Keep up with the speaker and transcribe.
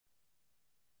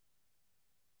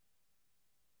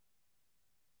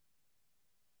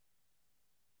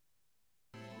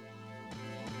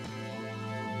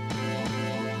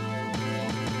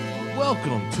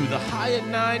Welcome to the High at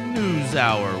 9 News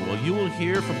Hour, where you will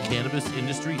hear from cannabis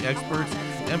industry experts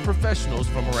and professionals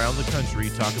from around the country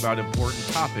talk about important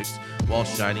topics while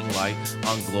shining light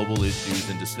on global issues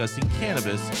and discussing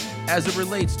cannabis as it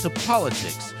relates to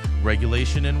politics,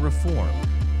 regulation and reform,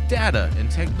 data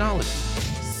and technology,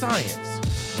 science,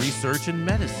 research and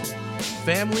medicine,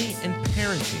 family and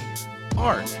parenting,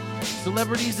 art,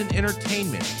 celebrities and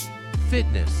entertainment,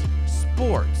 fitness,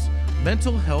 sports,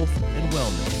 mental health and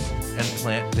wellness, and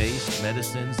plant-based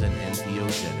medicines and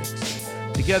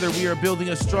entheogenics. Together, we are building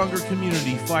a stronger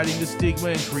community, fighting the stigma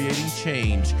and creating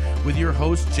change. With your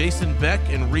hosts, Jason Beck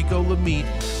and Rico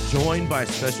Lamitte, joined by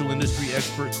special industry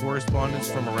expert correspondents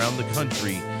from around the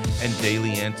country, and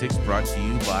daily antics brought to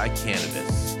you by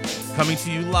Cannabis. Coming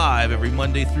to you live every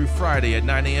Monday through Friday at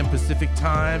 9 a.m. Pacific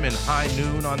Time and high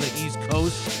noon on the East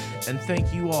Coast. And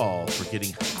thank you all for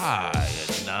getting high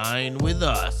at 9 with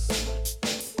us.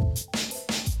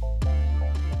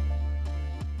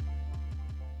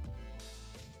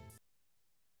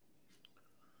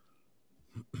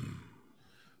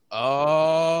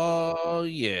 Oh,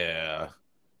 yeah.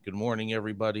 Good morning,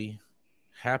 everybody.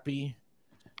 Happy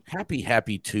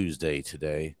Tuesday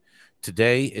today.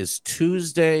 Today is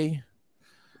Tuesday,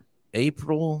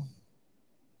 April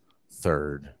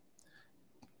 3rd.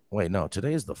 Wait, no,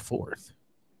 today is the 4th.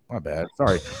 My bad.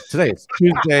 Sorry. Today is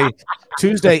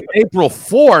Tuesday, April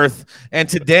 4th, and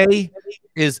today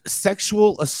is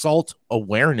Sexual Assault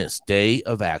Awareness Day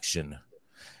of Action.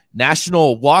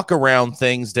 National Walk Around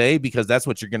Things Day, because that's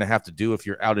what you're going to have to do if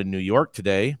you're out in New York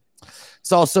today.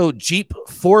 It's also Jeep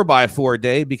 4x4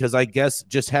 Day, because I guess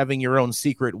just having your own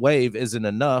secret wave isn't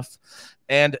enough.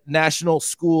 And National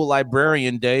School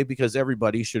Librarian Day, because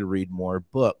everybody should read more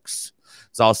books.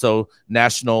 It's also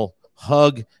National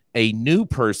Hug a New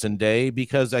Person Day,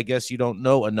 because I guess you don't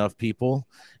know enough people.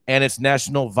 And it's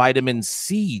National Vitamin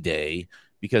C Day,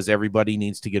 because everybody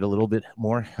needs to get a little bit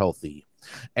more healthy.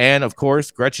 And, of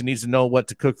course, Gretchen needs to know what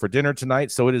to cook for dinner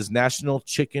tonight, so it is National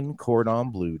Chicken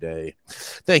Cordon Bleu Day.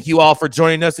 Thank you all for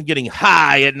joining us and getting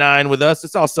high at 9 with us.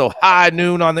 It's also high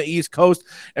noon on the East Coast,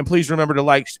 and please remember to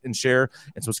like and share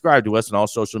and subscribe to us on all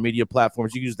social media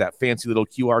platforms. You can use that fancy little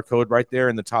QR code right there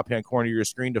in the top-hand corner of your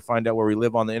screen to find out where we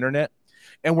live on the internet.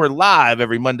 And we're live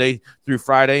every Monday through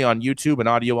Friday on YouTube and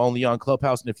audio only on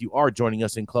Clubhouse. And if you are joining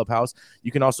us in Clubhouse,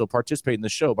 you can also participate in the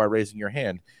show by raising your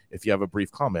hand if you have a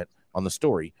brief comment on the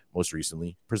story most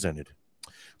recently presented.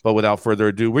 But without further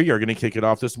ado, we are going to kick it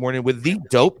off this morning with the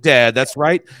Dope Dad. That's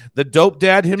right, the Dope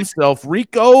Dad himself,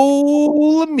 Rico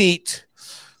Lamitte,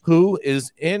 who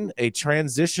is in a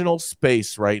transitional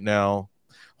space right now,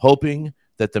 hoping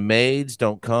that the maids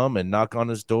don't come and knock on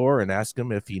his door and ask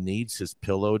him if he needs his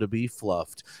pillow to be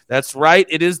fluffed. That's right,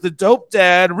 it is the Dope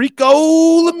Dad, Rico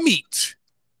Lamitte.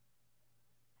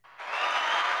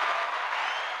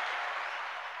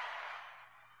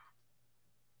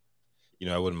 You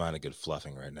know, I wouldn't mind a good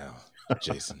fluffing right now,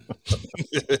 Jason.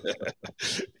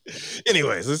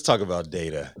 Anyways, let's talk about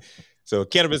data. So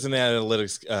Cannabis and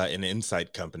Analytics, an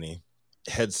insight company,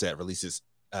 Headset, releases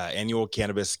annual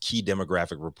cannabis key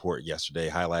demographic report yesterday,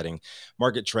 highlighting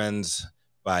market trends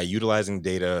by utilizing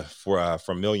data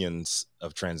from millions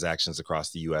of transactions across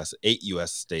the U.S., 8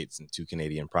 U.S. states and 2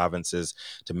 Canadian provinces,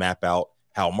 to map out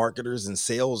how marketers and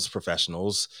sales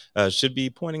professionals should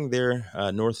be pointing their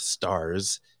North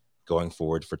Stars going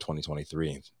forward for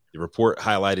 2023. The report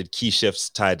highlighted key shifts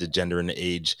tied to gender and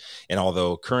age, and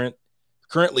although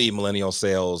currently millennial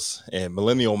sales and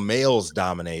millennial males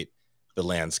dominate the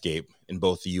landscape in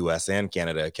both the US and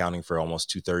Canada, accounting for almost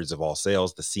 2/3 of all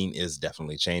sales, the scene is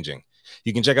definitely changing.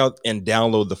 You can check out and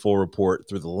download the full report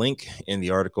through the link in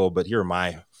the article, but here are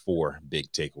my 4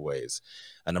 big takeaways.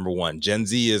 Number 1, Gen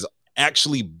Z is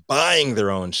actually buying their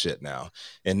own shit now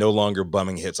and no longer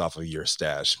bumming hits off of your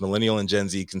stash. Millennial and Gen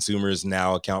Z consumers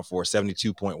now account for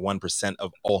 72.1%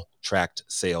 of all tracked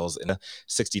sales and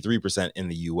 63% in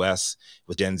the US,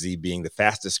 with Gen Z being the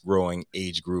fastest growing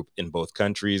age group in both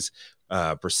countries.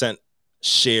 Percent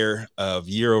share of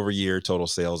year over year total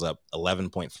sales up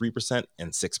 11.3%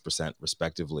 and 6%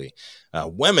 respectively.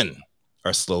 Women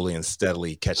are slowly and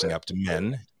steadily catching up to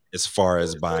men as far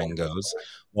as buying goes.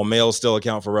 While males still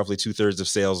account for roughly 2/3 of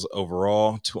sales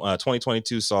overall,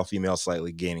 2022 saw females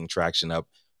slightly gaining traction, up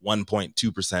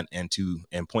 1.2% and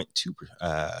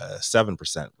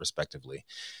 0.27% respectively.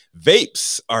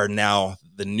 Vapes are now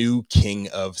the new king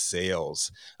of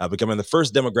sales, becoming the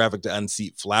first demographic to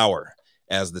unseat flower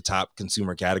as the top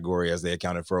consumer category, as they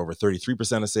accounted for over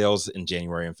 33% of sales in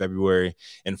January and February.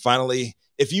 And finally,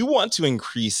 If you want to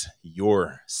increase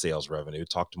your sales revenue,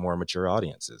 talk to more mature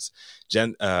audiences.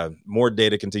 More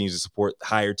data continues to support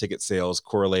higher ticket sales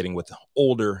correlating with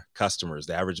older customers.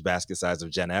 The average basket size of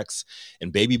Gen X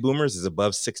and baby boomers is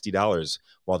above $60,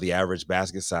 while the average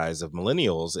basket size of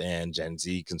millennials and Gen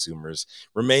Z consumers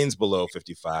remains below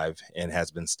 55 and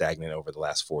has been stagnant over the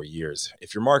last 4 years.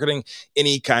 If you're marketing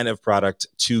any kind of product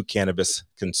to cannabis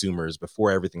consumers,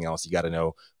 before everything else, you got to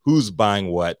know who's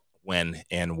buying what, when,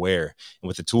 and where. And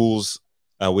with the tools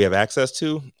we have access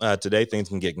to today, things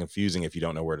can get confusing if you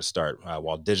don't know where to start.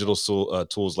 While digital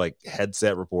tools like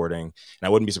headset reporting, and I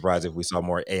wouldn't be surprised if we saw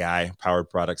more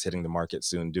AI-powered products hitting the market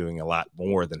soon, doing a lot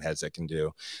more than headset can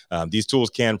do. These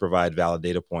tools can provide valid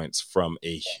data points from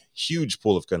a huge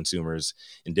pool of consumers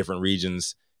in different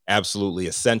regions, absolutely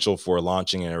essential for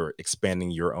launching or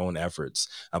expanding your own efforts.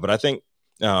 But I think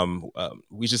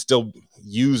we should still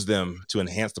use them to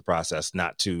enhance the process,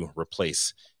 not to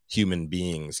replace human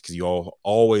beings, because you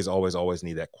always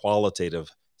need that qualitative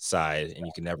side, and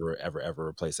you can never ever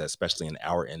replace that, especially in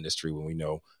our industry when we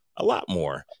know a lot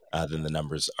more than the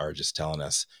numbers are just telling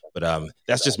us. But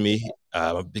that's just me.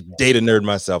 I'm a big data nerd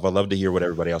myself. I'd love to hear what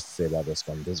everybody else has to say about this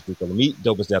one. This is Rico Lamitte,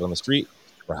 Dopest Dad on the Street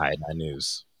for High 9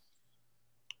 News.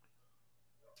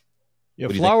 Yeah,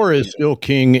 flower is still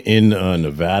king in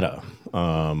Nevada.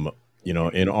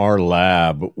 In our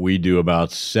lab, we do about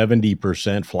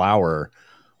 70% flower,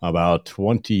 about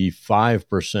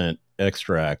 25%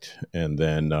 extract, and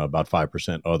then about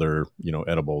 5% other,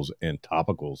 edibles and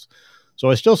topicals. So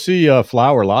I still see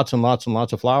flower, lots and lots and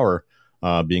lots of flower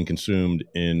being consumed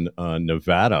in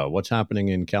Nevada. What's happening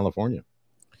in California?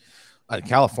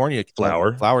 California,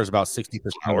 flower is about 60%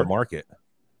 of the market.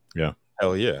 Yeah.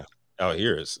 Hell yeah. Out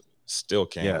here is still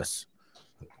king. Yes.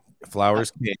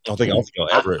 Flowers. I don't think I'll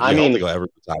ever. I think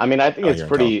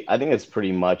it's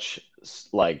pretty much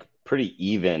like pretty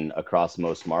even across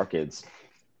most markets.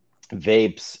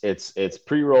 Vapes, it's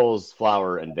pre-rolls,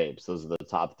 flower, and vapes. Those are the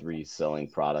top 3 selling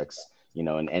products,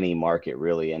 in any market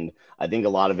really. And I think a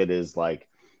lot of it is like,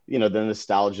 the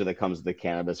nostalgia that comes with the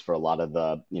cannabis for a lot of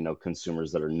the,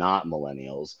 consumers that are not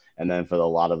millennials. And then for a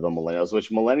lot of the millennials, which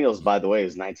millennials, by the way,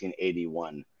 is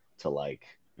 1981 to like,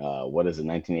 what is it,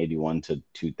 1981 to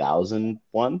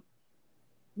 2001?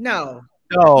 No.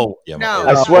 Yeah, no.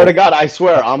 I swear to God,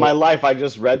 on my life, I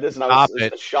just read this and I was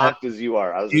as shocked as you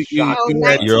are. I was shocked.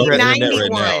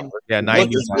 1991. Yeah,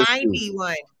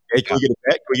 91. Hey, can we get a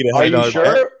bet? Can we get a Are you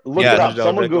sure? Look it up.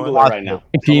 Someone Google it right now.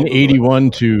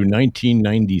 1981 to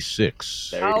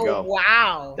 1996. There you go.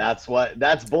 Wow. That's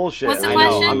bullshit. What's the I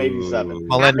question? know. I'm 87.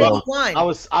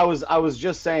 Millennials. I was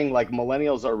just saying, like,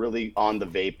 millennials are really on the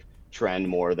vape trend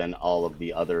more than all of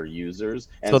the other users,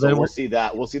 and so we'll see the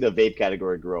vape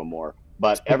category grow more.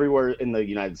 But everywhere in the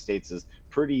United States it's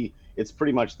pretty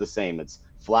much the same. It's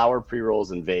flower,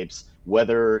 pre-rolls, and vapes.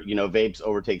 Whether vapes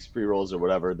overtakes pre-rolls or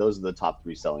whatever, those are the top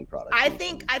 3 selling products. I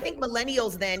think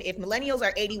millennials, then, if millennials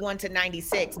are 81 to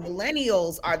 96,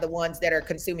 millennials are the ones that are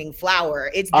consuming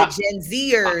flower. It's the Gen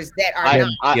Zers that are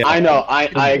not. I know.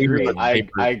 I agree.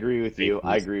 I agree with you.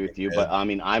 I agree with you. But I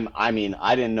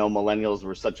didn't know millennials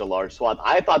were such a large swath.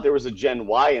 I thought there was a Gen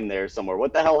Y in there somewhere.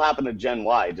 What the hell happened to Gen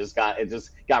Y? It just got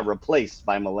replaced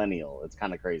by millennial. It's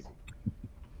kind of crazy.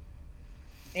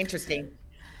 Interesting.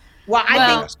 Well,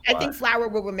 I think flower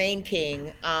will remain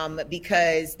king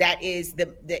because that is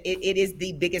it is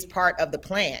the biggest part of the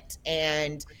plant,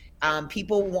 and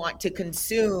people want to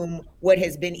consume what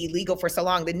has been illegal for so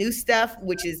long. The new stuff,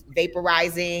 which is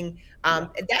vaporizing,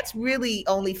 that's really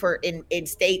only for in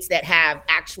states that have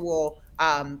actual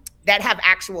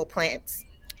plants.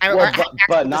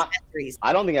 But not.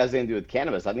 I don't think it has anything to do with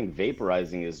cannabis. I think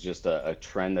vaporizing is just a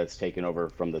trend that's taken over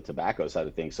from the tobacco side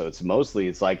of things. So it's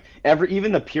like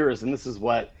even the purists, and this is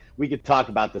what we could talk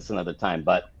about this another time.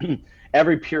 But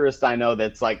every purist I know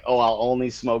that's like, oh, I'll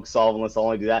only smoke solventless, I'll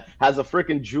only do that, has a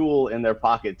freaking jewel in their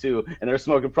pocket too, and they're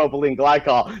smoking propylene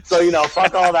glycol. So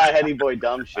fuck all that heady boy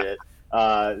dumb shit.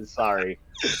 Sorry.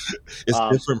 It's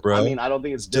different, bro. I don't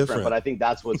think it's different, but I think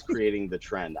that's what's creating the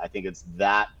trend. I think it's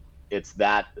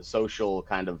that social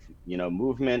kind of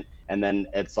movement, and then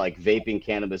it's like vaping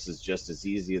cannabis is just as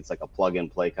easy. It's like a plug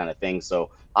and play kind of thing. So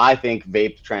I think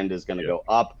vape trend is going to go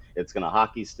up. It's going to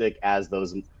hockey stick as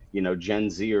those Gen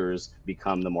Zers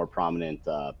become the more prominent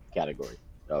category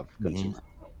of consumer.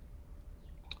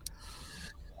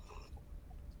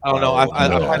 I don't know.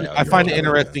 I find it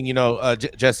interesting.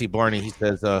 Jesse Barney, he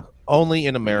says, only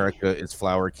in America is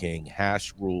flower king.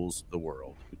 Hash rules the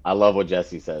world. I love what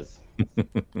Jesse says.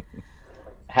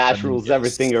 Hash rules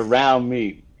everything around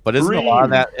me. But isn't a lot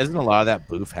of that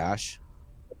boof hash?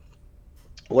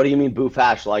 What do you mean boof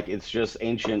hash? Like it's just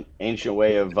ancient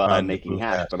way of making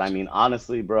hash. hash. But I mean,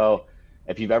 honestly, bro,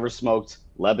 if you've ever smoked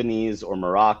Lebanese or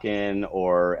Moroccan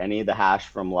or any of the hash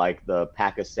from like the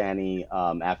Pakistani,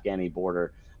 Afghani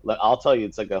border, I'll tell you,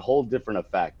 it's like a whole different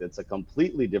effect. It's a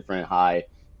completely different high.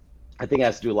 I think it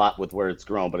has to do a lot with where it's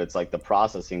grown, but it's like the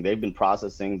processing. They've been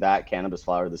processing that cannabis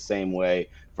flower the same way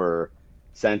for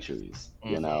centuries.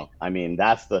 You know, I mean,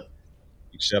 that's the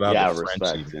Shout out to respect.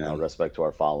 Frenchie, You know, man. respect to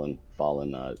our fallen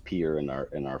peer and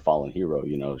our fallen hero.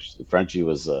 You know, Frenchie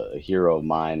was a hero of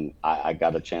mine. I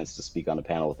got a chance to speak on a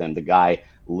panel with him. The guy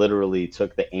literally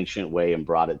took the ancient way and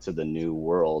brought it to the new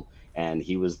world, and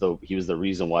he was the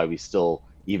reason why we still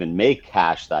even make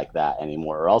hash like that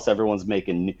anymore, or else everyone's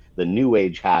making the new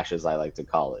age hash, as I like to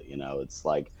call it. You know, it's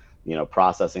like, you know,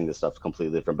 processing this stuff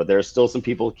completely different, but there's still some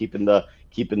people keeping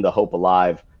the hope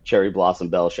alive. Cherry Blossom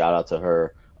Bell, shout out to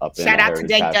her. Shout out to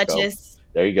Dank Duchess.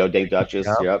 There you go, Dank Duchess.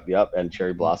 Yep. And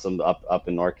Cherry Blossom up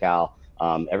in NorCal.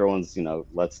 Everyone's, you know,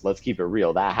 let's keep it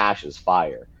real. That hash is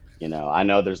fire. You know, I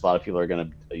know there's a lot of people are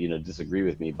gonna, you know, disagree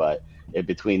with me, but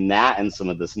between that and some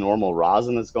of this normal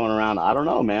rosin that's going around, I don't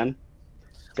know, man.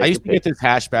 I used to get this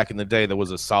hash back in the day that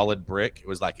was a solid brick. It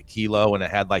was like a kilo, and it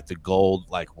had like the gold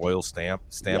like royal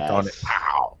stamped on it.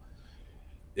 Wow.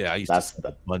 Yeah, I used to see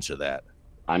a bunch of that.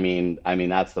 I mean,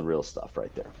 that's the real stuff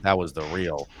right there. That was the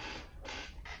real.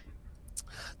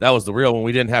 That was the real when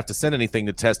we didn't have to send anything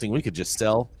to testing. We could just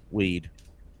sell weed.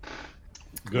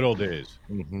 Good old days.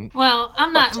 Mm-hmm. Well,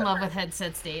 I'm not in love with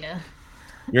Headset's data.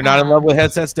 You're not in love with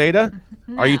Headset's data?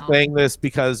 No. Are you saying this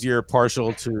because you're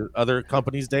partial to other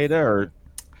companies' data, or?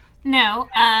 No,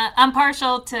 I'm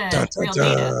partial to real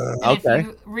data. And Okay. if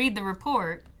you read the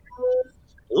report,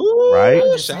 Ooh, Right?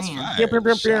 I'm just shots saying.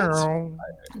 fired. Shots fired.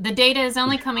 the data is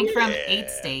only coming from 8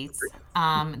 states.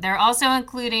 They're also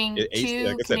including Yeah, 8 two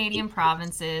like I said, Canadian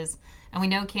provinces, and we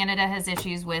know Canada has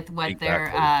issues with what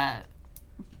Exactly. their.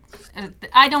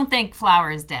 I don't think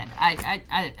flower is dead. I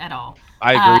at all.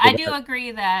 I agree. I with do that.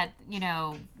 agree that, you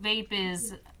know, vape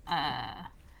is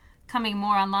coming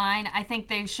more online. I think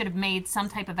they should have made some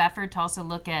type of effort to also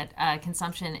look at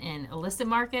consumption in illicit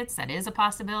markets. That is a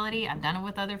possibility. I've done it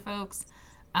with other folks.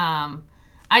 I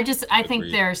think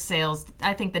Agreed. their sales,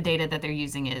 I think the data that they're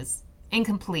using is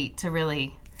incomplete to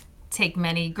really take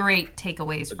many great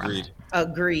takeaways from it.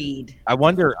 Agreed. I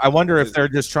wonder if they're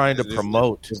just trying to This is-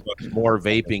 promote more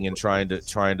vaping and trying to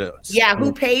Yeah,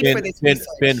 who paid for this spin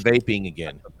research? vaping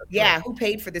again. Yeah, who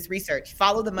paid for this research?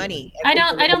 Follow the money. I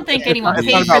don't think anyone It's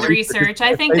paid not for about the research.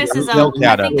 I think this is Who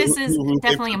paid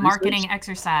definitely a for marketing research?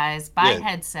 exercise by Yeah.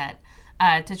 Headset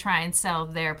to try and sell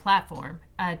their platform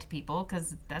to people,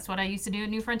 because that's what I used to do at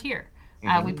New Frontier.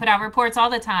 We put out reports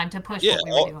all the time to push Yeah,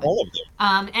 what we were doing. all of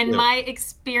them. And Yeah. my We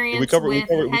experience cover with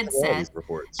all Headset, these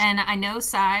reports. and I know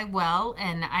Cy well,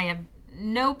 and I have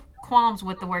no qualms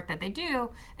with the work that they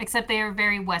do, except they are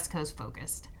very West Coast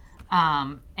focused.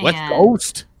 West And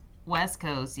Coast. West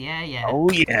Coast, yeah. Oh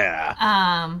yeah.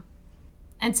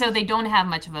 And so they don't have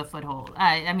much of a foothold.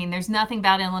 I mean, there's nothing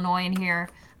about Illinois in here.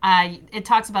 It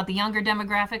talks about the younger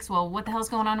demographics. Well, what the hell's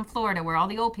going on in Florida where all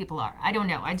the old people are? I don't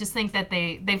know. I just think that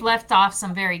they've left off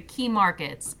some very key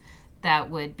markets that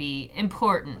would be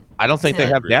important. I don't think they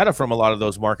to- have data from a lot of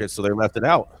those markets, so they left it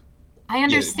out. I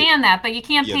understand that, but you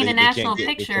can't Yeah, paint they a can't national get-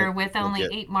 they picture can't- with can't only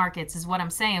get- 8 markets is what I'm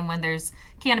saying, when there's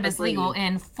cannabis Agreed. legal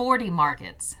in 40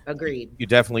 markets. Agreed. You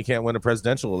definitely can't win a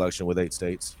presidential election with 8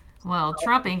 states. Well,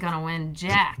 Trump ain't going to win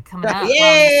jack coming up.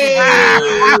 Yay!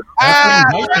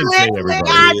 Happy Indictment Day, everybody.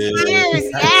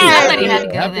 Somebody had to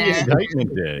go Happy there.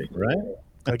 Indictment Day, right?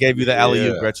 I gave you the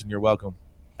alley-oop, Yeah. Gretchen. You're welcome.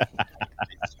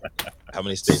 How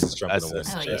many states is Trump going to win?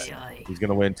 That's- Oh, yeah. He's going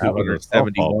to win How about a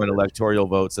 271 softball? electoral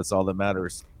votes. That's all that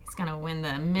matters. He's going to win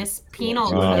the Miss Penal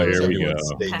Oh, Code here we go.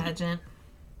 pageant.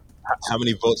 How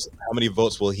many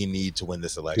votes will he need to win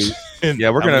this election? Yeah,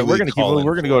 we're How many gonna will he keep call in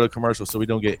we're gonna for? go to commercial so we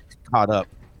don't get caught up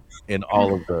in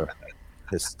all of the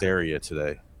hysteria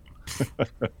today.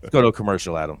 Let's go to a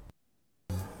commercial, Adam.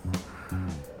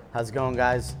 How's it going,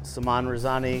 guys? Saman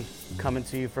Razani coming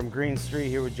to you from Green Street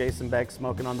here with Jason Beck,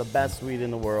 smoking on the best weed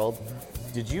in the world.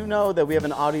 Did you know that we have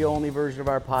an audio-only version of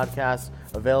our podcast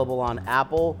available on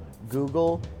Apple,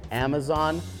 Google,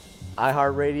 Amazon,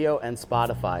 iHeartRadio, and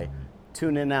Spotify?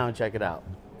 Tune in now and check it out.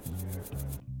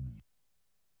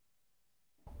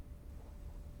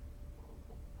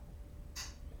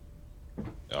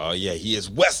 Oh, yeah, he is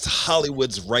West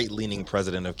Hollywood's right-leaning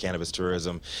president of cannabis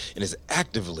tourism and is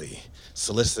actively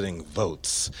soliciting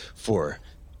votes for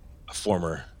a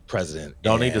former president.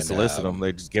 Don't need to And, solicit them.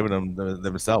 They're just giving them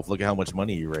themselves. Look at how much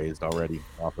money he raised already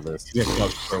off of this. He's gonna come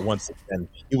up short once again.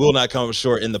 He will not come up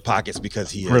short in the pockets because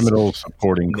he is Criminals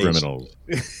supporting nation. criminals.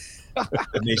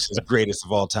 The nation's greatest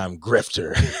of all time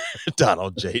grifter,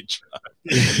 Donald J. Trump.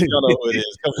 You don't know who it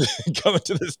is. Coming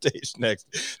to the stage next,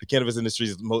 the cannabis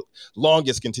industry's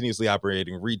longest continuously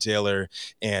operating retailer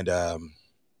and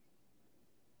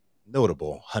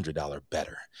notable $100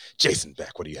 better. Jason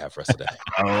Beck, what do you have for us today?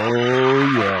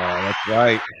 Oh, yeah, that's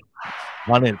right.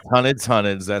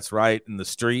 Hundreds. That's right. In the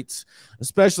streets,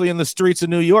 especially in the streets of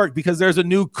New York, because there's a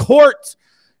new court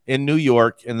in New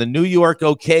York, and the New York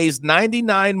okays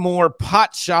 99 more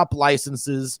pot shop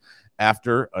licenses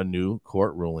after a new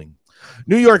court ruling.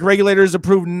 New York regulators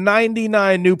approved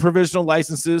 99 new provisional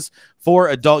licenses for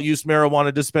adult use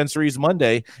marijuana dispensaries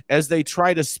Monday as they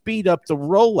try to speed up the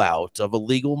rollout of a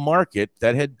legal market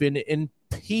that had been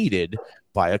impeded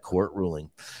by a court ruling.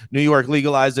 New York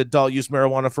legalized adult use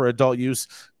marijuana for adult use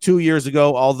 2 years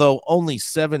ago, although only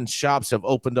 7 shops have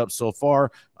opened up so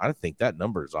far. I think that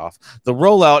number is off. The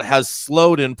rollout has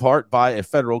slowed in part by a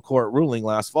federal court ruling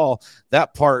last fall.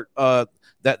 That put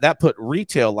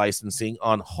retail licensing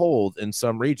on hold in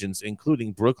some regions,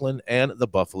 including Brooklyn and the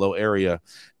Buffalo area.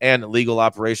 And legal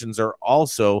operations are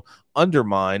also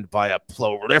undermined by a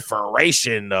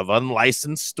proliferation of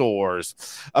unlicensed stores.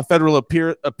 A federal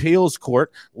appeals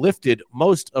court lifted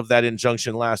most of that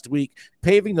injunction last week,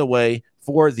 paving the way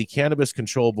for the Cannabis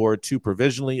Control Board to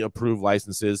provisionally approve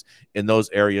licenses in those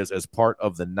areas as part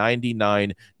of the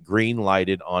 99 green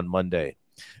lighted on Monday.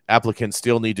 Applicants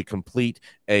still need to complete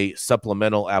a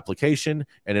supplemental application,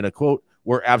 and in a quote,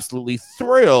 "We're absolutely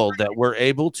thrilled that we're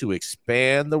able to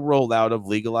expand the rollout of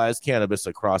legalized cannabis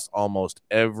across almost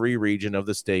every region of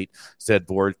the state," said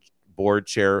board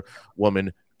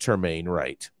chairwoman Tremaine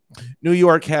Wright. New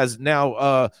York has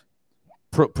now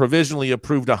provisionally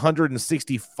approved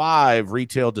 165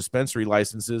 retail dispensary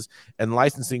licenses, and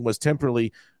licensing was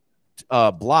temporarily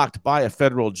blocked by a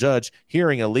federal judge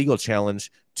hearing a legal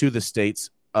challenge to the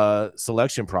state's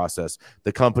selection process.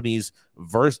 The company's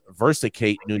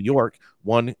Versacate New York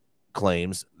one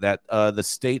claims that the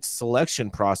state's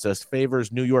selection process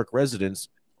favors New York residents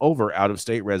over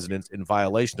out-of-state residents in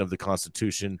violation of the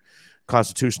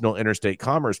constitutional interstate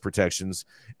commerce protections.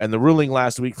 And the ruling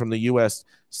last week from the U.S.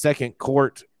 Second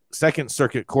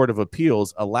Circuit Court of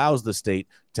Appeals allows the state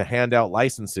to hand out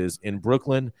licenses in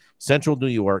Brooklyn, Central New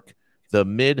York, the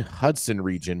Mid-Hudson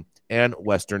region, and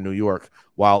Western New York,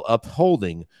 while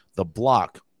upholding the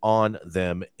block on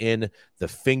them in the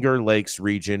Finger Lakes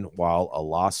region while a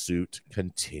lawsuit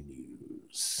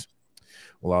continues.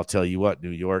 Well, I'll tell you what,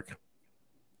 New York,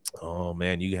 oh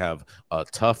man, you have a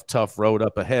tough road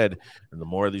up ahead, and the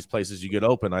more of these places you get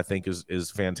open, I think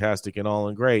is fantastic and all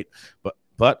and great.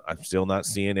 But I'm still not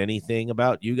seeing anything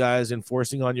about you guys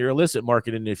enforcing on your illicit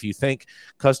market. And if you think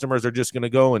customers are just going to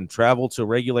go and travel to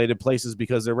regulated places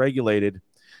because they're regulated,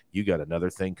 you got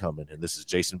another thing coming. And this is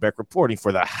Jason Beck reporting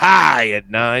for the High at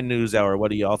 9 News Hour.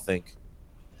 What do y'all think?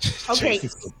 Okay,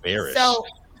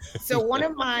 so one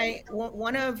of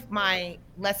my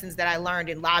lessons that I learned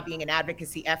in lobbying and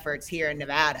advocacy efforts here in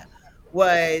Nevada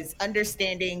was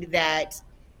understanding that,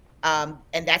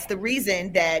 and that's the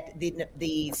reason that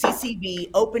the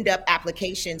CCB opened up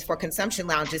applications for consumption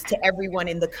lounges to everyone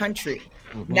in the country,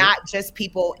 not just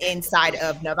people inside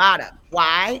of Nevada.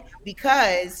 Why?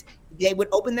 Because they would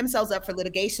open themselves up for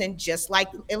litigation, just like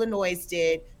Illinois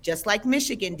did, just like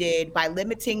Michigan did, by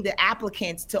limiting the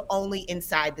applicants to only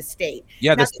inside the state.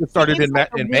 Yeah, this started in May.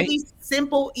 Really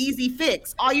simple, easy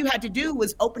fix. All you had to do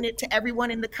was open it to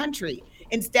everyone in the country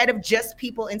instead of just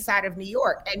people inside of New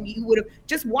York. And you would have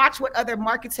just watched what other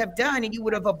markets have done, and you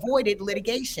would have avoided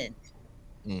litigation.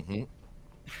 Mm-hmm.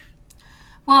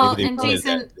 Well, and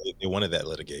Jason, they wanted that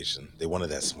litigation. They wanted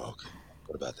that smoke.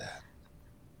 What about that?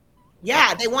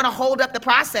 Yeah, they want to hold up the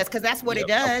process because that's what it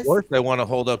does. Of course, they want to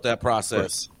hold up that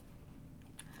process.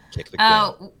 Kick the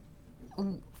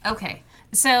can. Okay.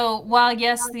 So while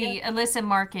yes, the illicit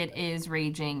market is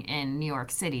raging in New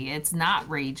York City, it's not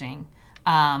raging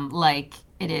like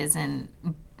it is in.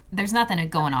 There's nothing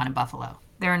going on in Buffalo.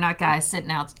 There are not guys sitting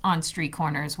out on street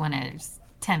corners when it's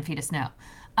 10 feet of snow.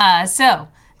 So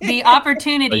the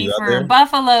opportunity for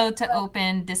Buffalo to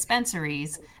open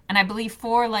dispensaries. And I believe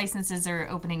 4 licenses are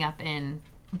opening up in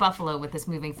Buffalo with this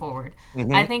moving forward.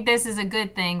 Mm-hmm. I think this is a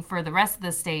good thing for the rest of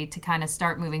the state to kind of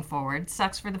start moving forward.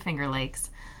 Sucks for the Finger Lakes.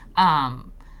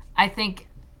 I think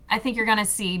you're going to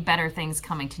see better things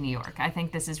coming to New York. I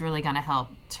think this is really going to help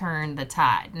turn the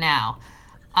tide. Now,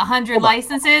 100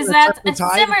 licenses, that's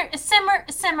simmer.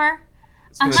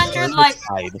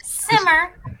 100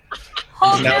 simmer.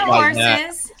 Hold your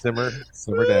horses.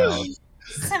 Simmer down.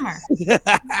 Simmer.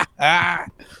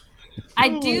 I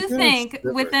do think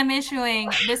with them issuing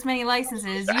this many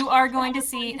licenses, you are going to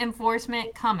see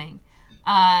enforcement coming.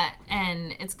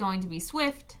 and it's going to be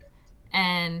swift,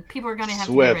 and people are going to have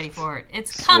to be ready for it.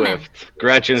 It's coming.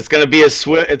 Gretchen, it's going to be as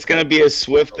swift. It's going to be as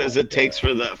swift as it takes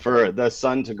for the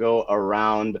sun to go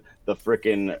around the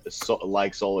freaking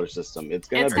solar system. It's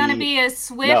going to be as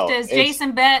swift as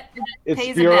Jason Bet pays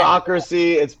it's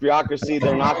bureaucracy. It's bureaucracy.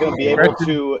 They're not going to be able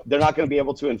to. They're not going to be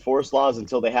able to enforce laws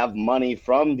until they have money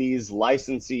from these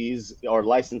licenses.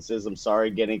 I'm sorry,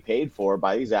 getting paid for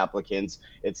by these applicants.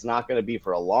 It's not going to be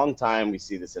for a long time. We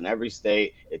see this in every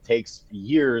state. It takes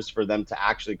years for them to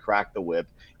actually crack the whip.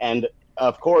 And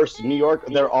of course, New York,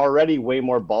 they're already way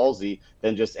more ballsy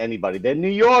than just anybody. They're New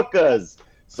Yorkers.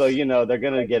 So, they're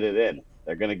going to get it in.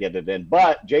 They're going to get it in.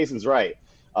 But Jason's right.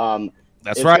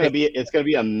 That's right. It's going to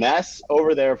be a mess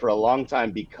over there for a long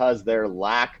time because their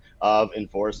lack of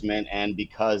enforcement and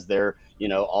because they're,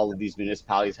 all of these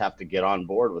municipalities have to get on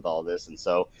board with all this. And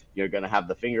so you're going to have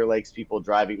the Finger Lakes people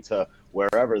driving to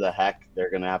wherever the heck they're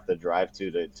going to have to drive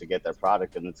to get their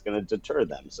product, and it's going to deter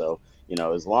them. So,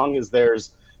 as long as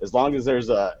there's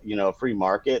a free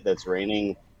market that's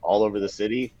reigning all over the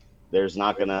city, there's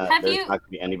not gonna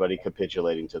be anybody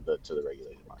capitulating to the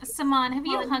regulated market. Saman, have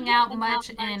you hung out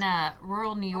much in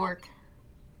rural New York?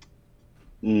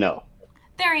 No.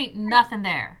 There ain't nothing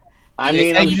there. I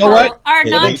mean, you know what? Are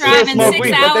not driving 6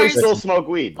 hours. But they still smoke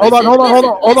weed. Hold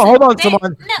on,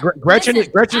 Saman.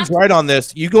 Gretchen's right on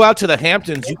this. You go out to the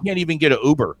Hamptons, you can't even get an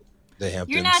Uber.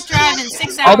 You're not driving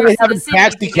 6 hours. All they have is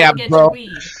taxi cabs, bro.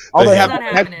 All they have is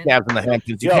taxi cabs in the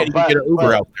Hamptons. You can't even get an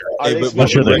Uber out there. I'm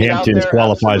sure the Hamptons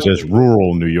qualifies as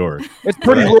rural New York. It's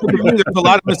pretty rural to me. There's a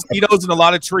lot of mosquitoes and a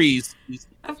lot of trees.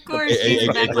 Of course,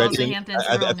 Gretchen,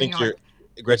 I think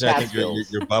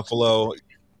you're Buffalo.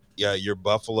 Yeah, you're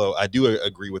Buffalo. I do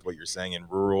agree with what you're saying in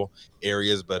rural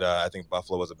areas, but I think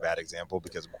Buffalo was a bad example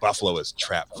because Buffalo is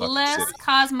trapped. Less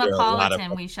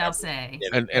cosmopolitan, we shall say.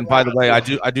 And by the way, I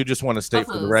do just want to state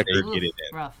for the record.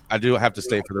 I do have to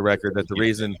state for the record that the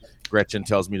reason Gretchen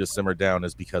tells me to simmer down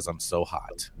is because I'm so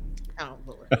hot. Oh,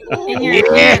 Lord. Oh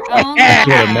my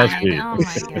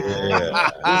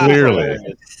God.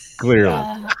 Clearly.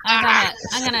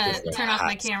 I'm gonna turn off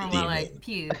my camera while I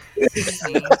puke. Excuse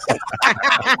me.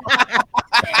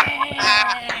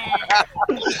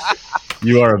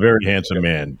 You are a very handsome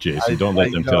man, Jason. Don't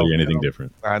let them tell you anything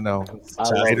different. I know.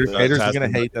 Haters are gonna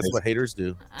hate. That's what haters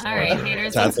do. All right,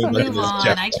 haters, let's move on.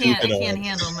 I can't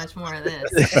handle much more of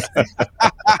this.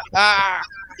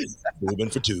 Tubing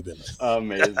for tubing.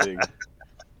 Amazing.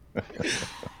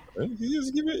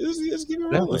 Let's give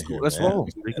it. Let's roll,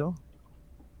 Rico.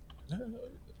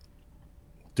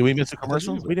 Do we miss a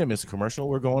commercial? We didn't miss a commercial.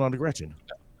 We're going on to Gretchen.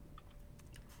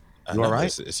 You all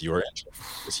right? It's your intro.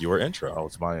 It's your intro. Oh,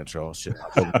 it's my intro. Shit.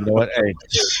 You know what? Hey,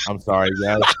 I'm sorry,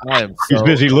 guys. He's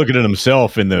busy looking at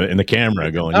himself in the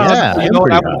camera, going, "Yeah." You know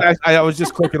what? I was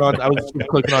just clicking on. I was just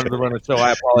clicking on to run the show.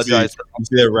 I apologize. You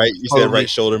see that right? You see that right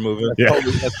shoulder moving?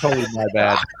 That's totally my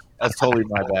bad. That's totally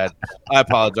my bad. I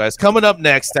apologize. Coming up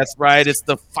next, that's right. It's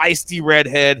the feisty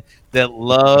redhead that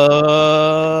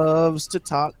loves to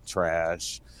talk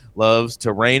trash, loves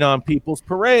to rain on people's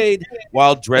parade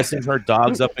while dressing her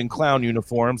dogs up in clown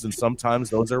uniforms, and sometimes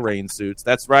those are rain suits.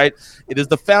 That's right. It is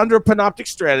the founder of Panoptic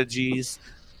Strategies,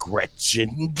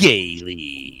 Gretchen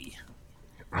Gailey.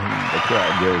 Thank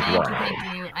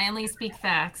you. I only speak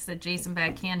facts that Jason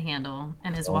Beck can handle,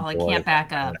 and his wallet can't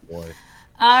back up.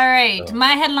 All right.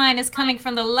 My headline is coming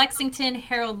from the Lexington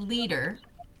Herald Leader,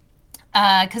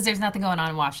 because there's nothing going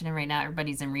on in Washington right now.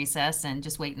 Everybody's in recess and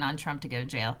just waiting on Trump to go to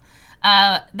jail.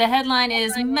 The headline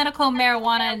is medical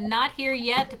marijuana not here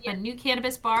yet, but new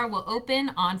cannabis bar will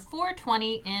open on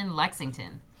 4/20 in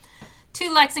Lexington.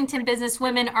 2 Lexington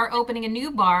businesswomen are opening a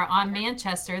new bar on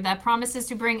Manchester that promises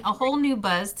to bring a whole new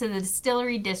buzz to the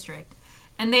distillery district,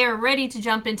 and they are ready to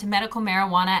jump into medical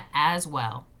marijuana as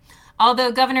well.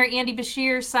 Although Governor Andy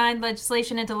Beshear signed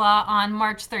legislation into law on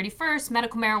March 31st,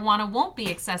 medical marijuana won't be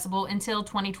accessible until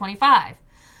 2025.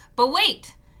 But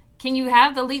wait, can you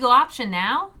have the legal option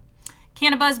now?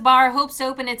 Cannabis Bar hopes to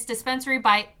open its dispensary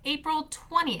by April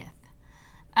 20th,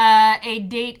 a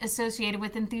date associated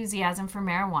with enthusiasm for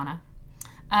marijuana.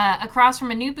 Across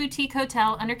from a new boutique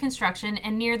hotel under construction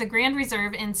and near the Grand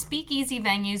Reserve and speakeasy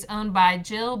venues owned by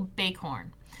Jill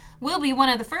Bakehorn. We'll be one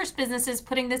of the first businesses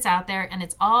putting this out there, and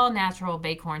it's all natural,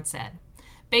 Bakehorn said.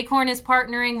 Bakehorn is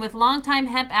partnering with longtime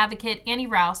hemp advocate Annie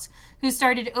Rouse, who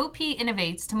started OP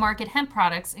Innovates to market hemp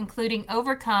products, including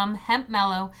Overcome, Hemp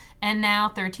Mellow, and now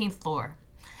 13th Floor.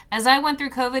 As I went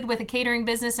through COVID with a catering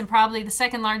business and probably the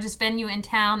second largest venue in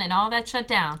town and all that shut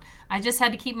down, I just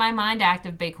had to keep my mind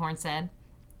active, Bakehorn said.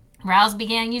 Rouse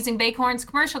began using Bakehorn's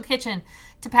commercial kitchen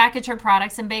to package her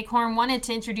products, and Bakehorn wanted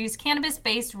to introduce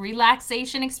cannabis-based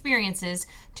relaxation experiences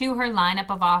to her lineup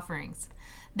of offerings.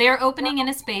 They are opening in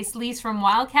a space leased from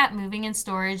Wildcat Moving and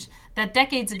Storage that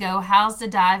decades ago housed a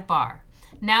dive bar.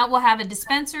 Now it will have a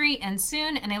dispensary and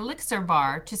soon an elixir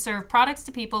bar to serve products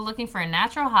to people looking for a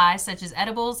natural high, such as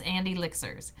edibles and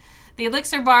elixirs. The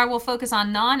elixir bar will focus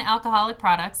on non-alcoholic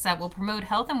products that will promote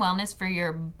health and wellness for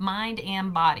your mind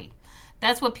and body.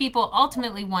 That's what people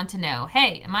ultimately want to know.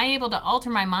 Hey, am I able to alter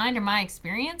my mind or my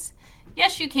experience?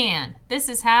 Yes, you can. This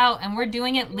is how, and we're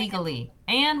doing it legally,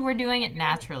 and we're doing it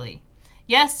naturally.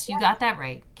 Yes, you got that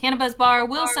right. Cannabis Bar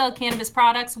will sell cannabis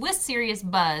products with serious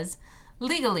buzz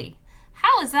legally.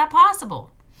 How is that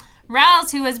possible?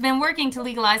 Rouse, who has been working to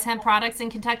legalize hemp products in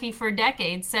Kentucky for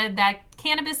decades, said that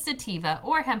cannabis sativa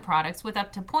or hemp products with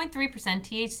up to 0.3%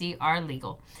 THC are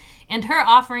legal, and her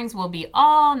offerings will be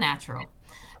all natural.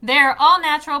 They're all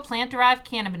natural plant-derived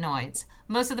cannabinoids.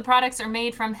 Most of the products are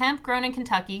made from hemp grown in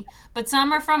Kentucky, but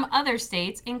some are from other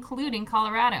states, including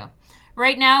Colorado.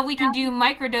 Right now, we can do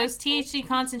microdose THC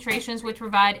concentrations, which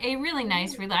provide a really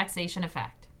nice relaxation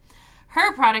effect.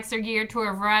 Her products are geared toward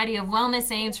a variety of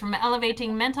wellness aims, from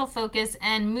elevating mental focus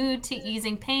and mood to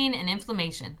easing pain and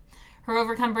inflammation. Her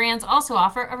Overcome brands also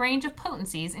offer a range of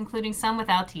potencies, including some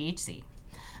without THC.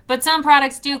 But some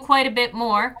products do quite a bit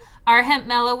more. Our Hemp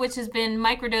Mellow, which has been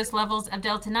microdose levels of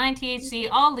Delta-9 THC,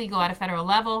 all legal at a federal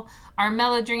level. Our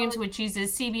Mellow Dreams, which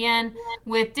uses CBN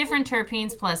with different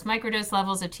terpenes plus microdose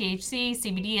levels of THC,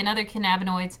 CBD, and other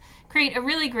cannabinoids, create a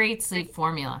really great sleep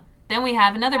formula. Then we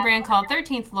have another brand called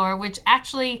 13th Floor, which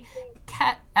actually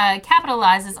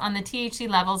capitalizes on the THC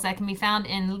levels that can be found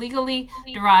in legally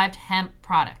derived hemp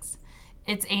products.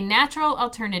 It's a natural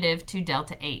alternative to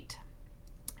Delta-8.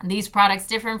 These products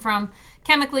differ from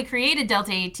chemically created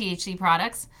Delta-8 THC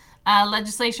products.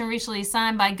 Legislation recently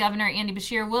signed by Governor Andy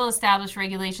Beshear will establish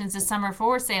regulations this summer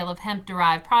for sale of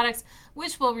hemp-derived products,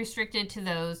 which will restrict it to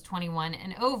those 21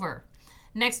 and over.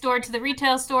 Next door to the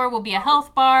retail store will be a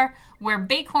health bar where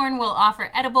Bakehorn will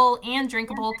offer edible and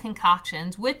drinkable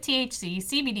concoctions with THC,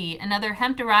 CBD, and other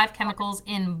hemp-derived chemicals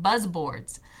in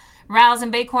buzzboards. Rouse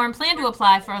and Bakehorn plan to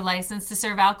apply for a license to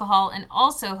serve alcohol and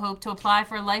also hope to apply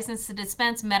for a license to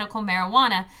dispense medical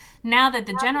marijuana now that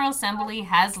the General Assembly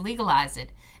has legalized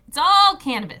it. It's all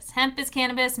cannabis. Hemp is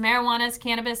cannabis, marijuana is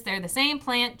cannabis. They're the same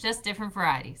plant, just different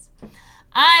varieties.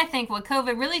 I think what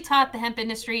COVID really taught the hemp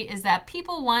industry is that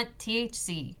people want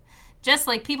THC. Just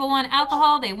like people want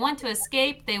alcohol, they want to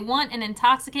escape, they want an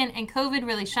intoxicant, and COVID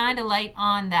really shined a light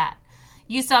on that.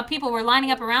 You saw people were lining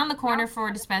up around the corner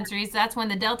for dispensaries. That's when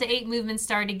the Delta-8 movement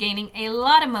started gaining a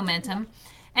lot of momentum,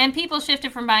 and people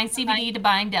shifted from buying CBD to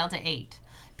buying Delta-8.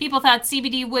 People thought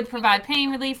CBD would provide pain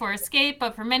relief or escape,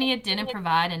 but for many it didn't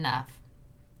provide enough.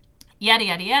 Yada,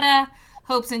 yada, yada.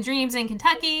 Hopes and dreams in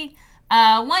Kentucky.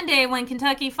 One day when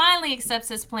Kentucky finally accepts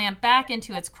this plant back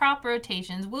into its crop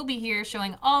rotations, we'll be here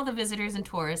showing all the visitors and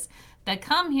tourists that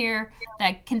come here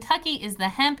that Kentucky is the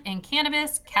hemp and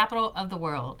cannabis capital of the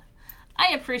world.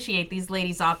 I appreciate these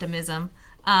ladies' optimism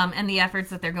and the efforts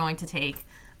that they're going to take.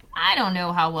 I don't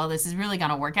know how well this is really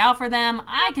going to work out for them.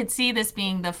 I could see this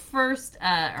being the first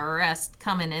arrest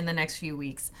coming in the next few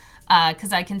weeks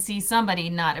because I can see somebody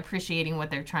not appreciating what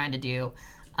they're trying to do.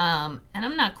 And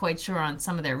I'm not quite sure on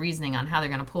some of their reasoning on how they're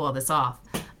going to pull all this off.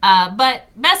 But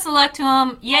best of luck to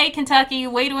them. Yay, Kentucky.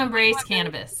 Way to embrace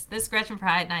cannabis. This is Gretchen for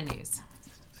High at 9 News.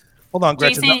 Hold on,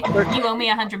 Gretchen. Jason, you owe me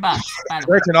 $100. By the way.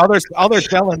 Gretchen, all they're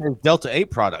selling is Delta-8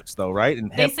 products, though, right? And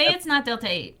they say it's not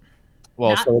Delta-8.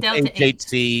 Well, not so it's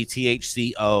Delta-8.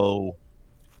 HHC, THCO.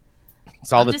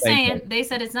 It's all I'm the just same saying, thing. they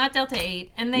said it's not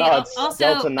Delta-8, and they it's also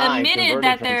Delta-9 admitted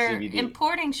that converted from they're CBD.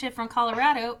 importing shit from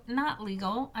Colorado, not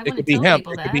legal. I It want could to be tell hemp.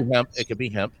 people It that. could be hemp. It could be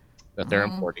hemp that they're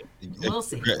importing. We'll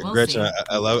see. We'll Gretchen, see.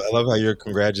 I love how you're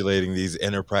congratulating these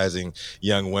enterprising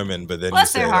young women, but then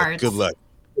Bless you their say, hearts. "Good luck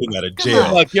getting out of Good jail."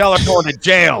 luck. Look, y'all are going to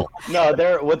jail. No,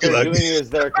 what they're Like- doing is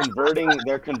they're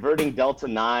converting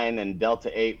Delta-9 and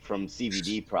Delta-8 from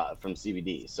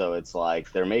CBD. So it's like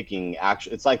they're making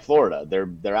it's like Florida.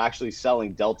 They're actually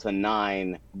selling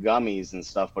Delta-9 gummies and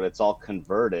stuff, but it's all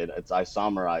converted. It's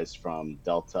isomerized from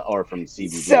Delta or from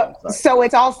CBD. So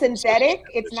it's all synthetic.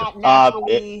 It's not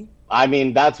naturally. I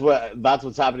mean, that's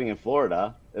what's happening in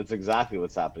Florida. It's exactly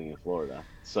what's happening in Florida.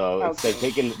 So it's,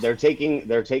 they're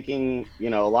taking, a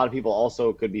lot of people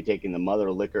also could be taking the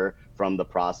mother liquor from the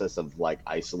process of like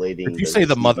isolating. Did you say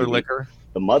the mother liquor?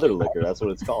 The mother liquor, that's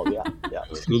what it's called. Yeah.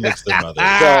 Who licks their mother?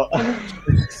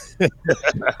 So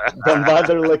the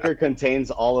mother liquor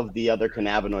contains all of the other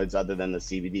cannabinoids other than the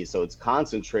CBD. So it's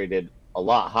concentrated a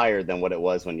lot higher than what it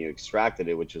was when you extracted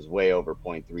it, which is way over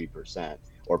 0.3%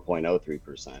 or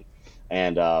 0.03%.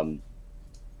 And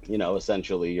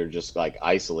essentially you're just like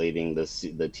isolating the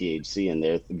THC in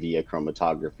there via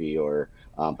chromatography or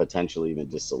potentially even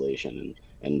distillation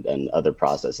and other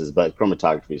processes. But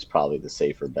chromatography is probably the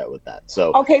safer bet with that.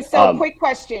 So okay, so quick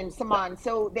question, Saman.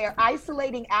 So they're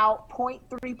isolating out 0.3%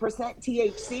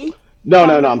 THC. No.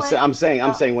 I'm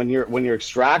saying when you're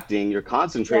extracting, you're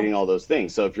concentrating all those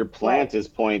things. So if your plant is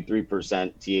 0.3%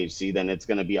 THC, then it's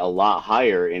going to be a lot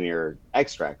higher in your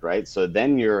extract, right? So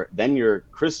then you're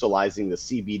crystallizing the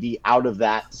CBD out of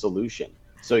that solution.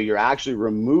 So you're actually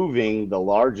removing the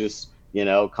largest,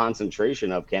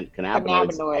 concentration of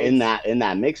cannabinoids in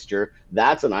that mixture.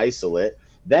 That's an isolate.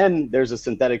 Then there's a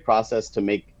synthetic process to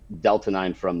make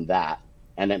Delta-9 from that.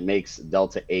 And it makes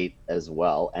Delta-8 as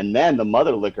well. And then the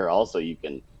mother liquor also you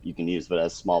can use, but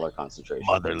as smaller concentration.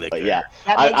 Mother liquor. But yeah,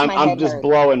 I'm just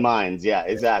blowing minds. Yeah,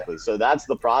 exactly. So that's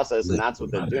the process, and that's what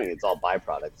they're doing. It's all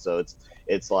byproduct. So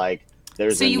it's like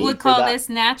there's. So you would call this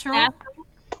natural?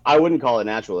 I wouldn't call it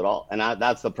natural at all, and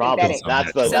that's the problem.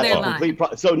 That's the complete.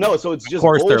 So it's just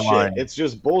bullshit. It's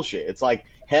just bullshit. It's like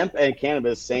hemp and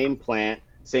cannabis, same plant,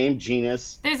 same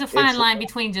genus. There's a fine line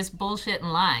between just bullshit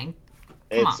and lying.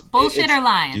 Come on, bullshit or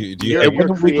lying?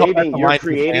 You're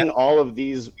creating all of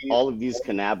these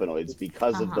cannabinoids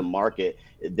because of the market.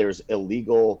 It's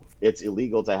illegal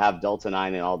to have Delta-9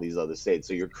 in all these other states.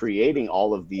 So you're creating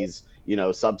all of these,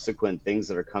 subsequent things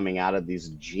that are coming out of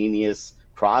these genius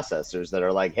processors that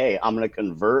are like, hey, I'm going to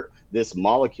convert this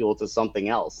molecule to something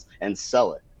else and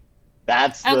sell it.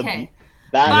 That's okay.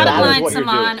 Bottom line,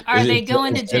 Saman, are they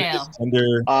going to jail?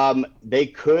 They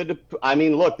could. I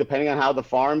mean, look, depending on how the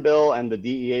Farm Bill and the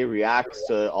DEA reacts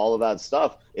to all of that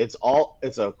stuff, it's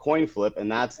a coin flip, and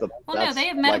that's the. Well, no, they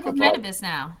have medical cannabis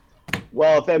now.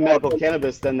 Well, if they have medical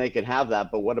cannabis, then they can have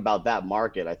that. But what about that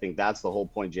market? I think that's the whole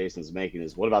point Jason's making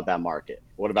is what about that market?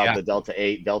 What about the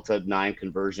Delta-8, Delta-9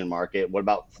 conversion market? What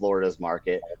about Florida's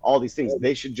market? All these things.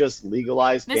 They should just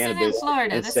legalize cannabis. This isn't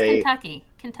Florida. This is Kentucky.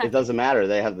 It doesn't matter.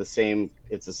 They have the same.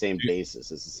 It's the same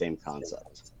basis. It's the same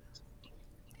concept.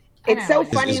 It's so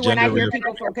funny when I hear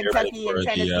people from Kentucky and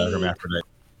Tennessee.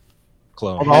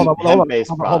 Hold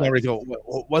on, Rico.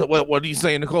 What are you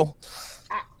saying, Nicole?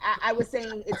 I was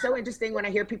saying it's so interesting when I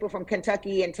hear people from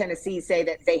Kentucky and Tennessee say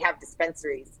that they have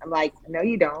dispensaries. I'm like, no,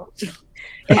 you don't.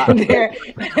 and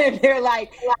they're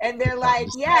like,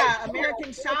 yeah,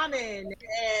 American Shaman.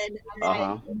 And I'm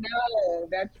like, no,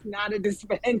 that's not a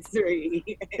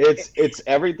dispensary. it's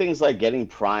everything's like getting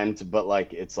primed, but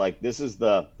like it's like this is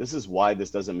why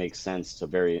this doesn't make sense to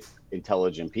very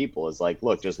intelligent people. Is like,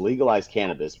 look, just legalize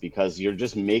cannabis because you're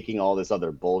just making all this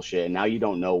other bullshit, and now you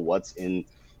don't know what's in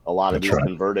a lot of these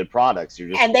converted products. You're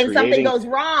just and then something goes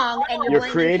wrong, and you're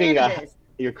creating a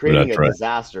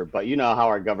disaster. But you know how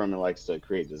our government likes to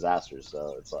create disasters,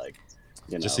 so it's like,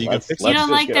 you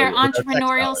don't like their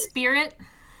entrepreneurial spirit.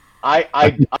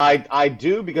 I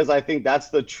do, because I think that's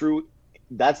the true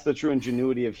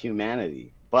ingenuity of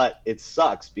humanity. But it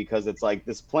sucks because it's like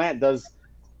this plant does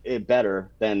it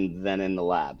better than in the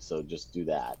lab. So just do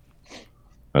that.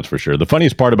 That's for sure. The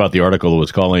funniest part about the article was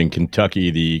calling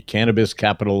Kentucky the cannabis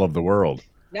capital of the world.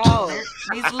 No,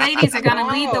 these ladies are going to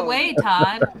lead the way,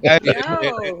 Todd.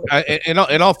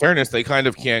 In all fairness, they kind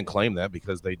of can't claim that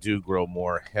because they do grow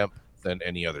more hemp than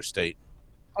any other state.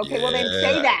 Okay, well then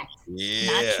say that.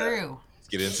 Not true.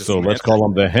 So let's call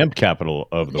them the hemp capital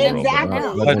of the world. Exactly.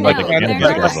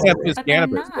 Hemp is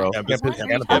cannabis, bro. Hemp is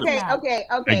cannabis. Okay.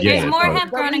 There's more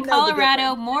hemp grown in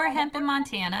Colorado, more hemp in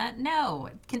Montana. No,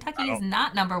 Kentucky is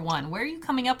not number one. Where are you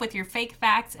coming up with your fake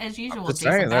facts as usual,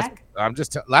 Jason Beck? I'm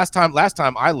just last time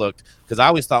I looked, because I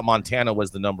always thought Montana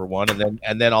was the number one,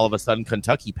 and then all of a sudden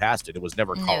Kentucky passed it. It was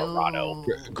never Colorado.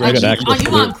 Greg got access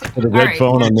to the red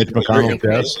phone on Mitch McConnell's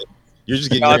desk. You're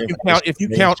just getting if you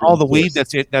count all the weed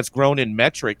that's grown in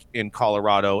metric in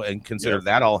Colorado and consider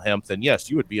that all hemp, then yes,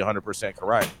 you would be 100%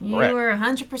 correct. You were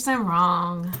 100%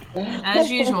 wrong,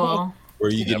 as usual. Where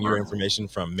are you getting your information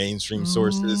from? Mainstream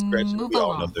sources? Gretchen? Move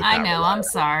along. I know. I'm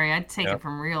sorry. I take it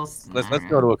from real. Let's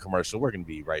go to a commercial. We're going to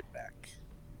be right back.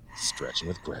 Stretching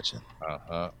with Gretchen.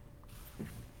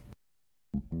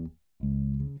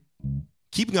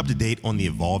 Keeping up to date on the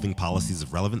evolving policies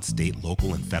of relevant state,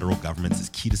 local, and federal governments is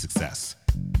key to success.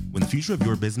 When the future of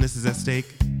your business is at stake,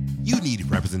 you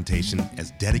need representation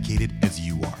as dedicated as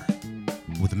you are.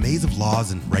 With a maze of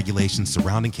laws and regulations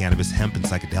surrounding cannabis, hemp, and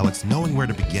psychedelics, knowing where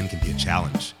to begin can be a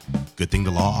challenge. Good thing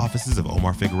the law offices of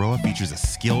Omar Figueroa features a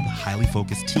skilled, highly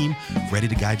focused team ready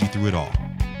to guide you through it all.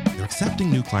 They're accepting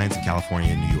new clients in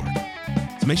California and New York.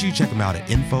 So make sure you check them out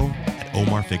at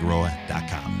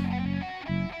info@omarfigueroa.com.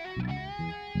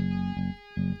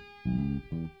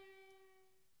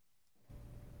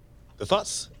 The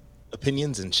thoughts,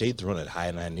 opinions and shade thrown at High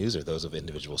 9 News are those of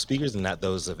individual speakers and not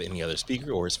those of any other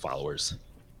speaker or his followers.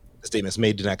 The statements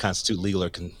made do not constitute legal or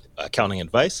accounting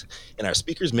advice, and our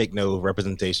speakers make no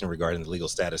representation regarding the legal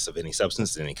status of any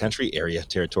substance in any country, area,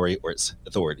 territory, or its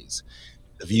authorities.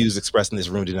 The views expressed in this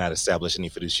room do not establish any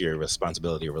fiduciary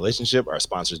responsibility or relationship. Our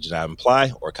sponsors do not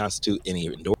imply or constitute any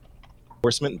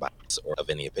endorsement, bias, or of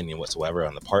any opinion whatsoever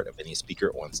on the part of any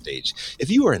speaker on stage.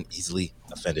 If you are an easily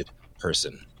offended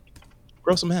person,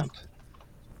 grow some hemp.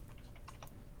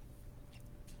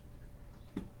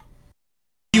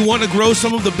 You want to grow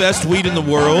some of the best weed in the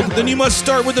world? Then you must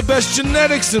start with the best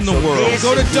genetics in the world.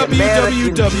 Go to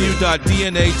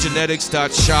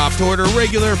www.dnagenetics.shop to order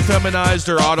regular, feminized,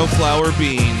 or autoflower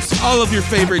beans. All of your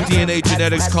favorite DNA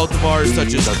genetics cultivars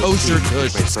such as Kosher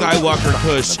Kush, Skywalker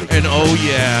Kush, and oh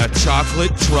yeah,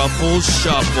 Chocolate Truffle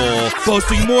Shuffle.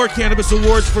 Boasting more cannabis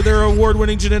awards for their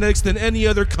award-winning genetics than any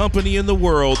other company in the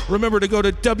world. Remember to go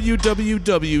to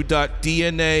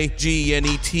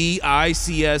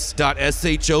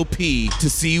www.dnagenetics.shop to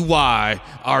see why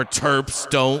our terps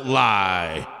don't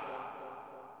lie.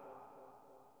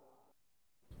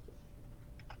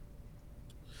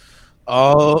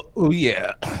 Oh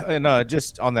yeah. And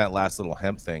just on that last little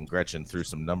hemp thing, Gretchen threw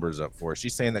some numbers up for us.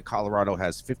 She's saying that Colorado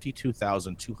has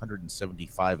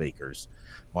 52,275 acres.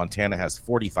 Montana has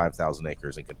 45,000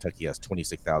 acres, and Kentucky has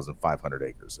 26,500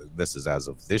 acres. This is as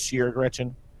of this year,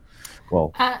 Gretchen.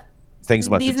 Well, these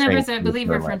numbers, I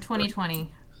believe, are from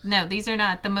 2020. No, these are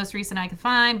not the most recent I could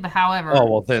find, but however. Oh,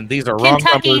 well, then these are wrong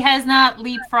numbers. Kentucky has not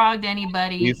leapfrogged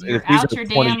anybody. If these are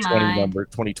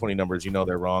 2020 numbers, you know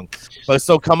they're wrong. But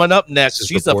so coming up next,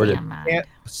 she's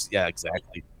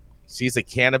exactly. She's a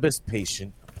cannabis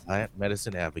patient, plant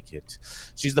medicine advocate.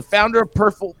 She's the founder of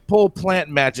Purple Plant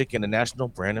Magic and a national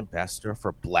brand ambassador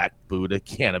for Black Buddha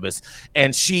Cannabis.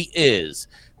 And she is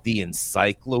the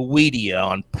Encyclopedia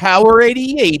on Power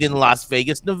 88 in Las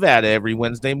Vegas, Nevada, every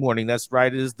Wednesday morning. That's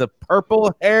right. It is the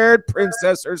purple-haired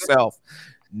princess herself,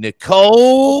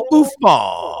 Nicole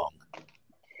Buffong.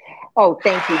 Oh,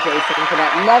 thank you, Jason, for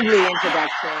that lovely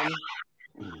introduction.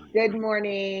 Good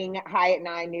morning, High at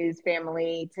 9 News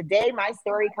family. Today, my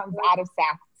story comes out of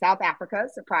South Africa.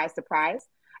 Surprise, surprise.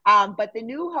 But the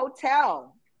new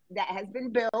hotel that has been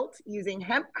built using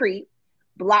hempcrete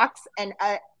blocks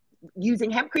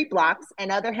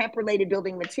and other hemp-related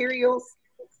building materials.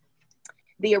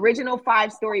 The original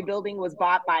 5-story building was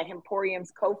bought by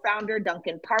Hemporium's co-founder,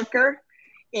 Duncan Parker,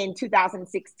 in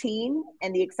 2016,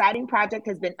 and the exciting project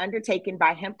has been undertaken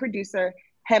by hemp producer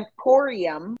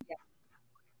Hemporium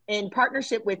in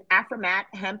partnership with Afromat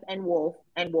Hemp and Wolf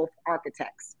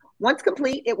Architects. Once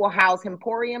complete, it will house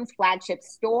Hemporium's flagship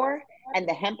store and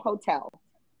the Hemp Hotel.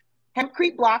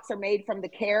 Hempcrete blocks are made from the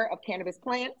care of cannabis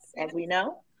plants, as we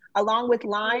know, along with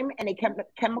lime and a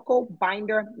chemical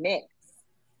binder mix,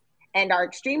 and are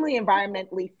extremely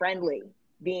environmentally friendly,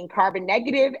 being carbon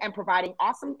negative and providing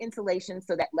awesome insulation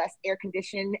so that less air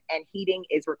conditioning and heating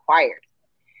is required.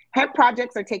 Hemp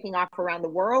projects are taking off around the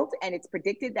world, and it's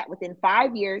predicted that within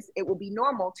 5 years, it will be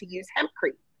normal to use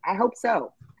hempcrete. I hope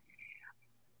so.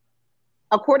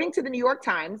 According to the New York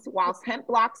Times, whilst hemp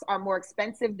blocks are more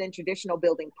expensive than traditional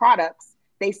building products,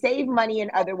 they save money in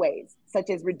other ways,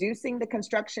 such as reducing the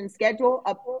construction schedule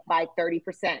up by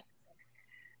 30%.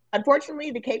 Unfortunately,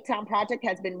 the Cape Town project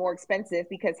has been more expensive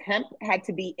because hemp had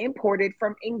to be imported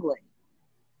from England.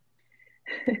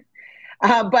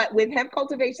 But with hemp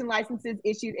cultivation licenses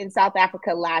issued in South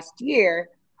Africa last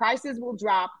year, prices will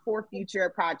drop for future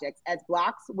projects as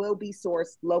blocks will be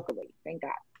sourced locally. Thank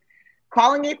God.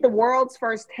 Calling it the world's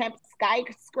first hemp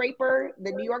skyscraper,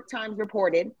 the New York Times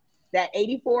reported that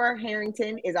 84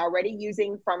 Harrington is already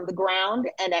using from the ground,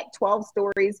 and at 12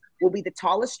 stories will be the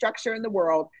tallest structure in the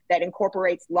world that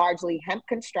incorporates largely hemp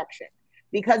construction.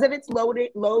 Because of its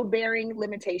load-bearing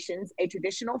limitations, a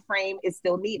traditional frame is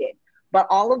still needed, but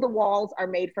all of the walls are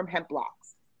made from hemp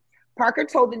blocks. Parker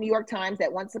told the New York Times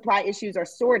that once supply issues are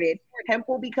sorted, hemp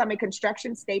will become a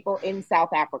construction staple in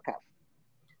South Africa.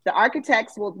 The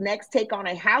architects will next take on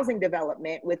a housing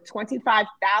development with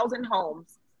 25,000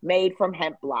 homes made from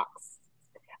hemp blocks.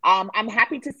 I'm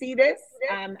happy to see this.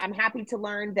 I'm happy to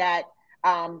learn that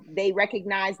they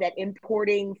recognize that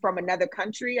importing from another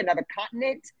country, another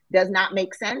continent, does not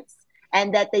make sense,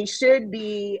 and that they should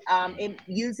be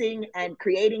using and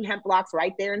creating hemp blocks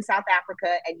right there in South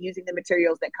Africa and using the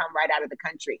materials that come right out of the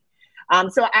country.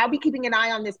 So I'll be keeping an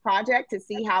eye on this project to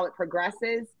see how it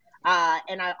progresses.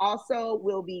 And I also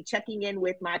will be checking in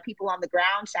with my people on the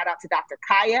ground. Shout out to Dr.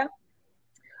 Kaya.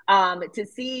 To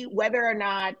see whether or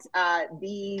not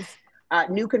these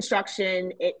new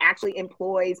construction, it actually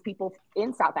employs people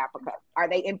in South Africa. Are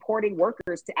they importing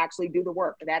workers to actually do the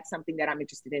work? That's something that I'm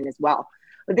interested in as well.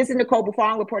 But this is Nicole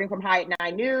Buffon reporting from High at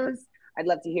 9 News. I'd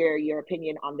love to hear your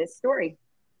opinion on this story.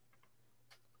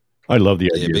 I love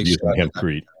the idea of using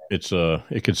hempcrete.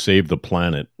 It could save the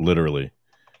planet, literally.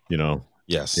 You know,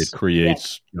 yes, it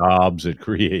creates jobs, it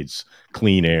creates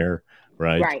clean air,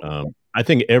 right? I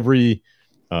think every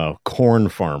corn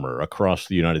farmer across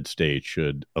the United States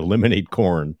should eliminate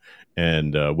corn,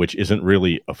 and which isn't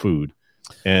really a food,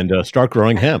 and start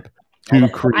growing hemp to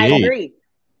create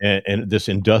and this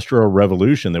industrial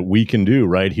revolution that we can do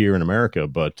right here in America.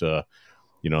 But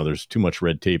you know, there's too much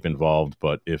red tape involved.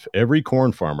 But if every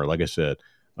corn farmer, like I said,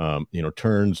 you know,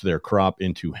 turns their crop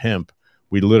into hemp,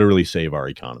 we literally save our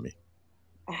economy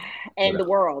and the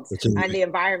world and the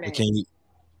environment.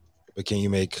 But can you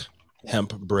make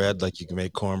hemp bread like you can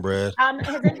make cornbread?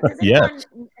 Yes,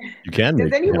 you can.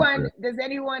 Does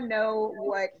anyone know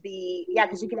what the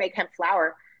because you can make hemp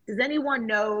flour. Does anyone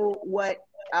know what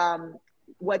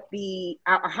the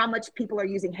how much people are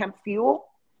using hemp fuel?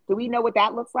 Do we know what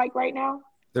that looks like right now?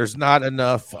 There's not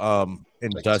enough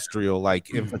industrial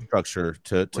infrastructure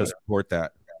to support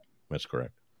that. That's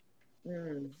correct.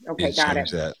 Okay, got it.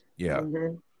 That. Yeah.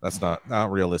 Mm-hmm. That's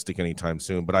not realistic anytime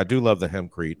soon. But I do love the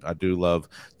hempcrete. I do love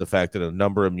the fact that a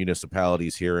number of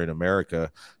municipalities here in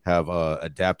America have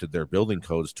adapted their building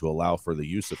codes to allow for the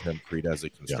use of hempcrete as a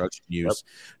construction use.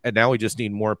 And now we just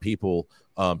need more people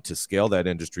to scale that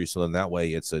industry, so then that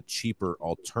way it's a cheaper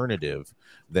alternative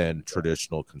than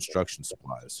traditional construction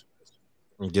supplies.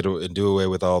 And do away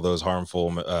with all those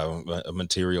harmful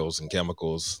materials and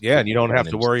chemicals. Yeah, and you don't have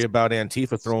to worry about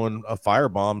Antifa throwing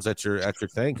firebombs at your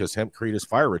thing, because hempcrete is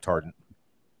fire retardant.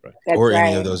 Right. Or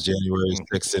any of those January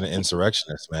 6th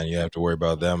insurrectionists, man. You have to worry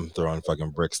about them throwing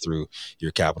fucking bricks through your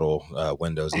Capitol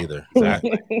windows either.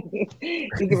 Exactly.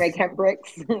 You can make hemp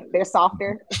bricks. They're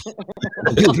softer.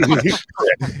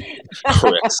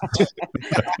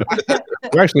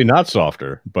 They're actually not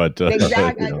softer, but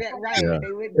exactly, you know, right? Yeah.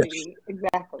 They would be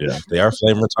exactly. Yeah, they are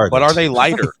flame retardant. But are they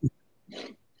lighter?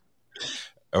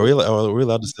 Are we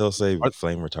allowed to still say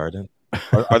flame retardant?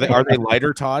 Are they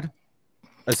lighter, Todd?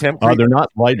 They're not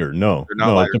lighter. No, they're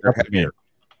not lighter. They're heavier.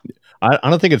 I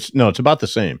don't think it's about the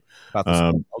same.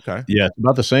 Okay. Yeah, it's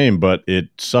about the same, but it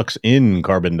sucks in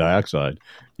carbon dioxide,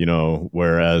 you know,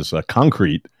 whereas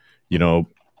concrete, you know,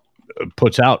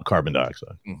 puts out carbon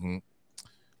dioxide. Mm-hmm.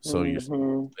 So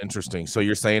interesting. So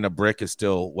you're saying a brick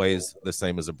still weighs the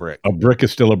same as a brick? A brick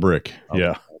is still a brick. Okay.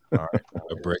 Yeah. All right.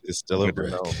 A brick is still a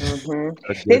brick.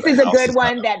 This is a good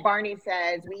one that Barney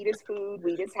says: weed is food,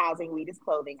 weed is housing, weed is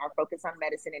clothing. Our focus on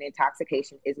medicine and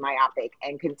intoxication is myopic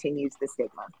and continues the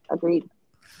stigma. Agreed.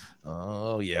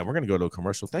 Oh, yeah. We're going to go to a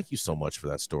commercial. Thank you so much for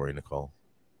that story, Nicole.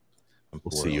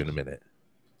 We'll see you in a minute.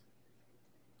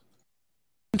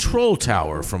 Control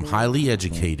Tower from Highly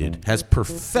Educated has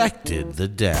perfected the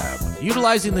dab.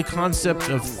 Utilizing the concept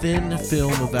of thin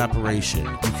film evaporation,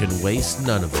 you can waste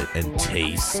none of it and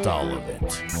taste all of it.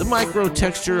 The micro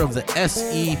texture of the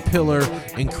SE pillar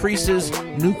increases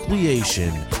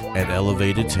nucleation at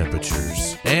elevated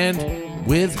temperatures. And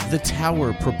with the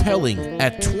tower propelling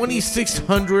at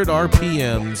 2,600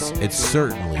 RPMs, it's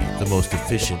certainly the most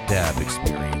efficient dab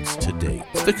experience to date.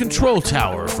 The Control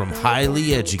Tower from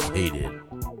Highly Educated.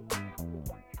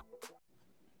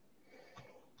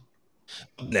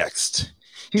 Next,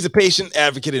 he's a patient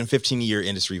advocate and 15-year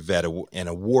industry vet and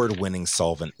award-winning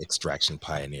solvent extraction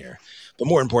pioneer. But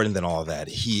more important than all of that,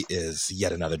 he is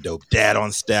yet another dope dad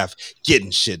on staff, getting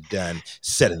shit done,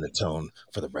 setting the tone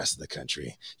for the rest of the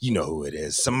country. You know who it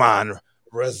is, Saman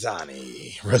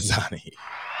Razani.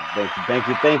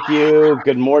 Thank you.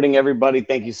 Good morning, everybody.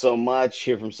 Thank you so much.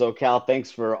 Here from SoCal.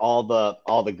 Thanks for all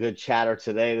the good chatter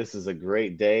today. This is a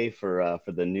great day for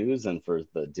the news and for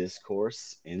the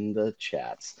discourse in the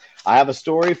chats. I have a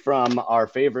story from our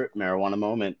favorite marijuana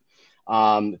moment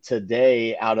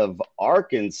today out of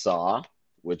Arkansas,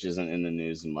 which isn't in the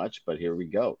news much, but here we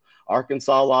go.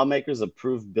 Arkansas lawmakers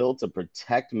approved bill to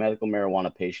protect medical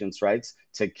marijuana patients' rights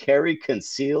to carry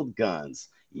concealed guns.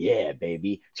 Yeah,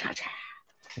 baby. Cha-cha.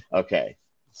 Okay,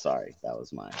 sorry, that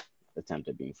was my attempt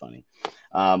at being funny.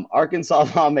 Arkansas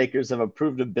lawmakers have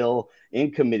approved a bill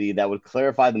in committee that would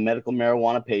clarify the medical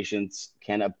marijuana patients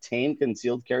can obtain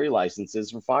concealed carry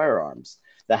licenses for firearms.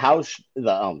 The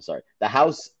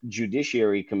House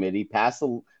Judiciary Committee passed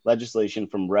the legislation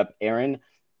from Rep. Aaron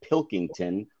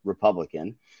Pilkington,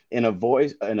 Republican, in a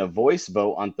voice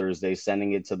vote on Thursday,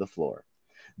 sending it to the floor.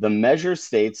 The measure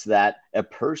states that a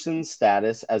person's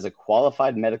status as a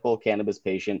qualified medical cannabis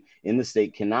patient in the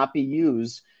state cannot be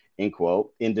used end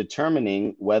quote, in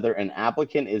determining whether an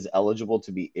applicant is eligible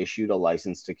to be issued a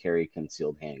license to carry a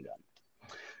concealed handgun.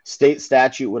 State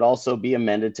statute would also be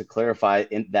amended to clarify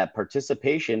that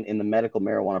participation in the medical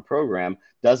marijuana program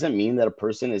doesn't mean that a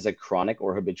person is a chronic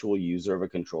or habitual user of a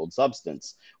controlled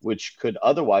substance, which could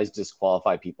otherwise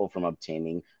disqualify people from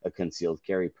obtaining a concealed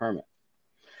carry permit.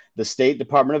 The State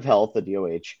Department of Health, the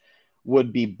DOH,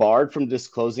 would be barred from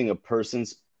disclosing a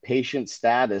person's patient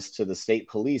status to the state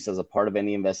police as a part of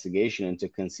any investigation into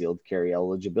concealed carry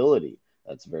eligibility.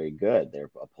 That's very good.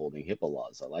 They're upholding HIPAA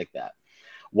laws. I like that.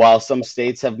 While some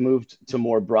states have moved to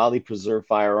more broadly preserve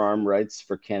firearm rights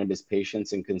for cannabis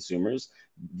patients and consumers,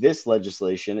 this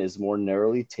legislation is more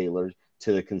narrowly tailored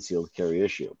to the concealed carry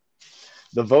issue.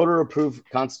 The voter-approved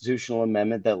constitutional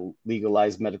amendment that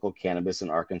legalized medical cannabis in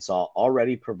Arkansas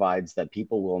already provides that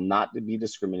people will not be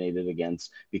discriminated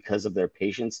against because of their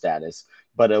patient status,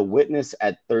 but a witness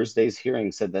at Thursday's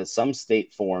hearing said that some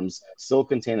state forms still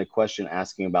contain a question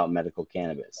asking about medical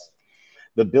cannabis.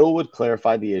 The bill would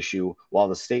clarify the issue. While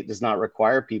the state does not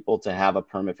require people to have a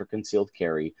permit for concealed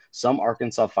carry, some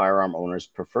Arkansas firearm owners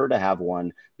prefer to have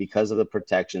one because of the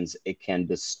protections it can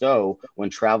bestow when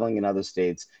traveling in other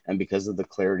states and because of the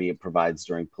clarity it provides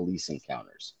during police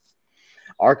encounters.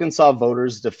 Arkansas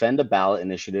voters defend a ballot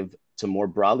initiative to more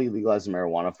broadly legalize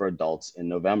marijuana for adults in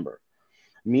November.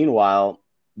 Meanwhile,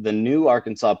 the new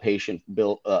Arkansas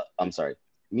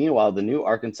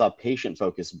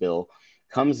patient-focused bill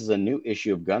comes as a new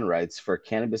issue of gun rights for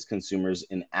cannabis consumers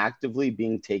and actively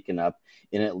being taken up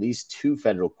in at least 2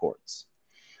 federal courts.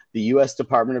 The U.S.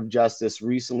 Department of Justice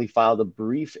recently filed a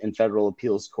brief in federal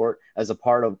appeals court as a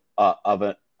part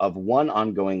of one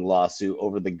ongoing lawsuit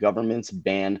over the government's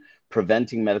ban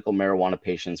preventing medical marijuana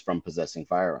patients from possessing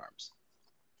firearms.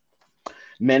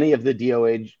 Many of the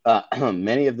DOJ's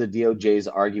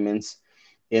arguments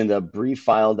in the brief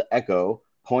filed echo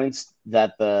points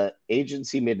that the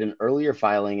agency made an earlier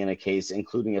filing in a case,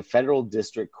 including a federal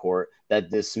district court,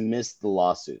 that dismissed the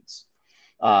lawsuits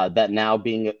that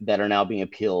are now being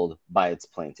appealed by its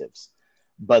plaintiffs.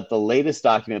 But the latest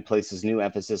document places new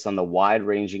emphasis on the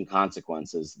wide-ranging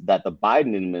consequences that the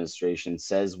Biden administration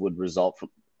says would result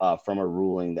from a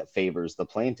ruling that favors the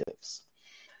plaintiffs.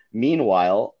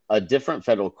 Meanwhile, a different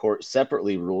federal court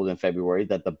separately ruled in February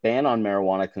that the ban on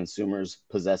marijuana consumers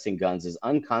possessing guns is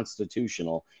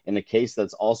unconstitutional in a case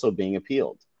that's also being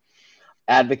appealed.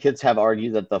 Advocates have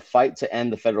argued that the fight to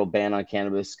end the federal ban on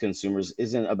cannabis consumers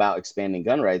isn't about expanding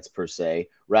gun rights per se,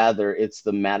 rather it's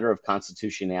the matter of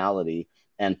constitutionality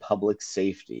and public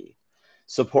safety.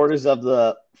 Supporters of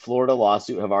the Florida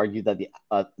lawsuit have argued that the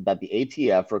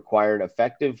ATF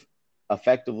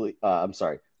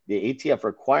the ATF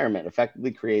requirement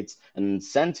effectively creates an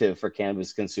incentive for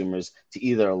cannabis consumers to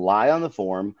either lie on the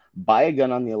form, buy a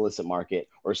gun on the illicit market,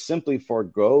 or simply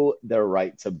forego their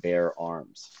right to bear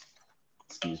arms.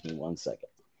 Excuse me one second.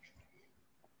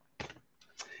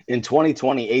 In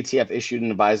 2020, ATF issued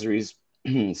an advisories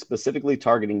specifically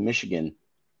targeting Michigan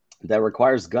that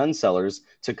requires gun sellers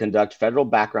to conduct federal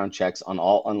background checks on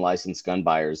all unlicensed gun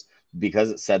buyers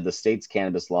because it said the state's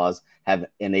cannabis laws have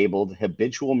enabled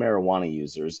habitual marijuana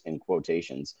users, in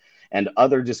quotations, and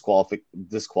other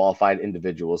disqualified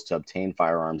individuals to obtain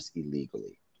firearms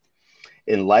illegally.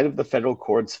 In light of the federal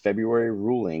court's February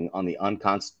ruling on the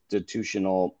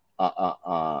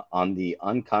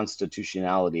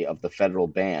unconstitutionality of the federal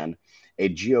ban, a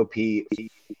GOP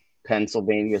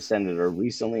Pennsylvania senator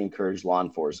recently encouraged law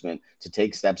enforcement to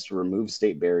take steps to remove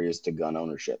state barriers to gun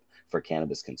ownership for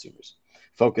cannabis consumers,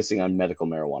 focusing on medical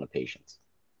marijuana patients.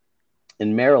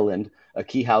 In Maryland, a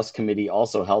key House committee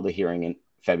also held a hearing in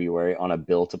February on a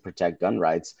bill to protect gun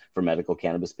rights for medical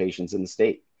cannabis patients in the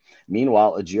state.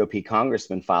 Meanwhile, a GOP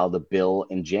congressman filed a bill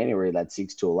in January that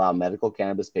seeks to allow medical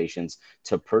cannabis patients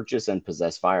to purchase and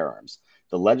possess firearms.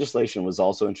 The legislation was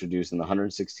also introduced in the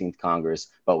 116th Congress,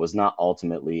 but was not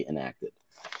ultimately enacted.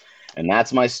 And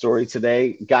that's my story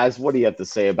today. Guys, what do you have to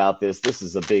say about this? This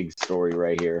is a big story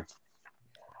right here.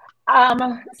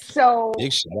 So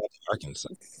Big shout out to Arkansas.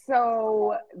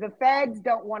 So the feds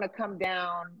don't want to come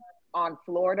down on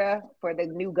Florida for the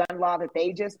new gun law that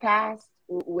they just passed,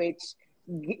 which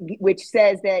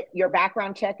says that your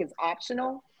background check is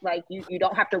optional. Like you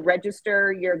don't have to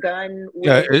register your gun.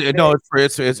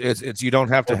 It's you don't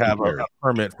have to have a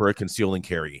permit for a conceal and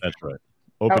carry. That's right.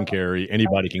 Open carry.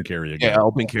 Anybody can carry a gun. Yeah,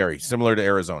 open carry, similar to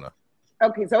Arizona.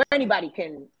 Okay, so anybody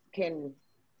can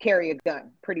carry a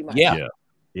gun, pretty much. Yeah.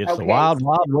 It's the wild,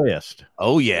 wild west.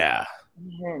 Oh yeah.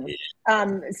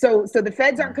 Mm-hmm. So the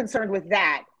feds aren't concerned with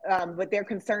that, but they're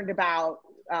concerned about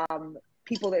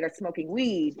people that are smoking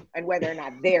weed and whether or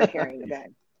not they're carrying a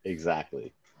gun.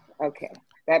 Exactly. Okay,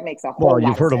 That makes a whole lot. Well,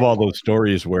 you've heard of sense. all those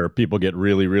stories where people get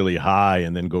really, really high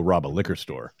and then go rob a liquor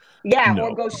store. Yeah, No.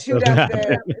 or go shoot up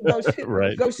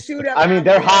Right. go shoot up. I mean,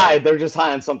 they're high. They're just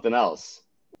high on something else.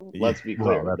 Let's be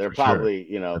clear. Well, they're for sure. probably,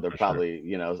 they're for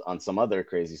probably, on some other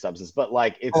crazy substance. But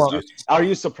like, Well, are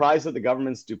you surprised that the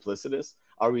government's duplicitous?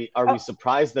 Are we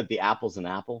surprised that the apple's an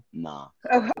apple? Nah.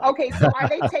 Okay, so are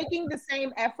they taking the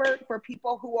same effort for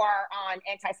people who are on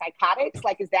antipsychotics?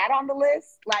 Like, is that on the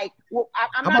list? Like, well, I'm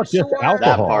How not about just sure.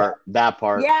 alcohol? That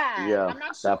part. Yeah, I'm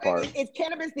not sure. That part. Is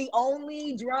cannabis the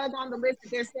only drug on the list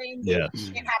that they're saying Yes.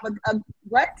 you can have a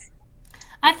what?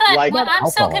 I thought. Like- well, I'm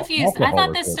so Alcohol. confused. I Alcohol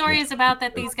thought this story is about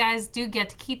that these guys do get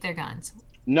to keep their guns.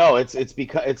 No, it's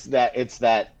because it's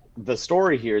that the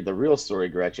story here, the real story,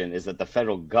 Gretchen, is that the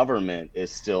federal government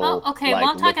is still. Oh, okay. like,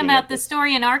 Well, I'm talking looking about at the this.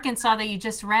 story in Arkansas that you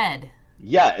just read.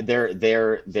 Yeah,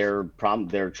 they're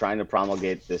trying to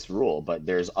promulgate this rule, but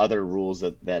there's other rules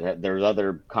there's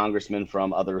other congressmen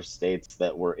from other states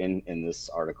that were in this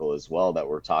article as well that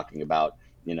were talking about,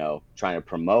 trying to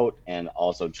promote and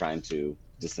also trying to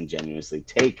disingenuously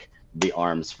take the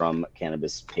arms from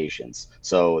cannabis patients.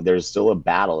 So there's still a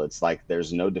battle. It's like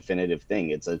there's no definitive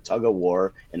thing. It's a tug of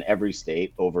war in every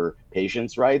state over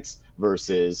patients' rights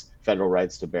versus federal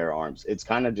rights to bear arms. It's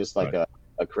kind of just like a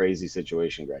crazy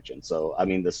situation, Gretchen. So, I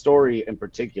mean, the story in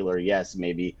particular, yes,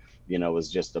 maybe, was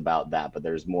just about that, but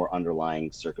there's more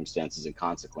underlying circumstances and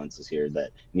consequences here that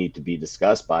need to be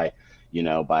discussed by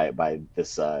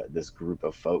this group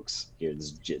of folks here,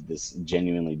 this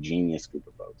genuinely genius group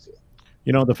of folks here.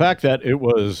 The fact that it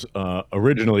was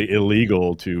originally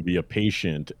illegal to be a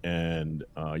patient and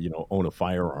own a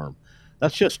firearm,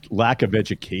 that's just lack of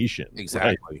education.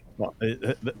 Exactly. Right?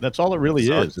 Well, that's all it really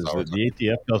is Sorry. that the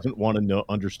ATF doesn't want to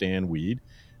understand weed,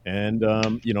 and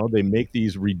they make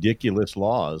these ridiculous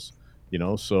laws.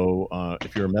 So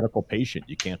if you're a medical patient,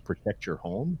 you can't protect your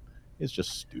home. It's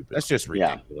just stupid. That's just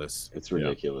ridiculous. It's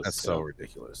ridiculous. That's so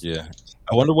ridiculous. Yeah,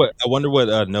 I wonder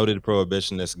what noted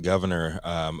prohibitionist governor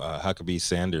Huckabee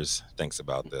Sanders thinks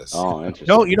about this. Oh, interesting.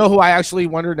 No, you know who I actually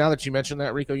wonder, now that you mentioned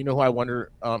that, Rico, you know who I wonder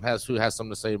has something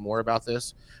to say more about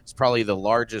this? It's probably the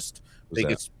largest,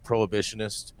 biggest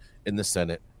prohibitionist in the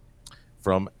Senate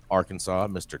from Arkansas,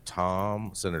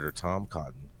 Senator Tom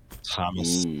Cotton.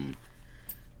 Thomas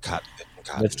Cotton.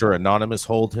 Mr. Anonymous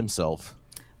Hold himself.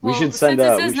 We should since send this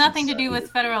out. has nothing to do with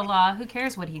federal law, who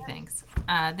cares what he thinks?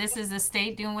 This is the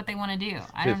state doing what they want to do.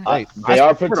 I don't know. They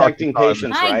are protecting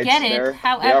patients' rights. I get it. They are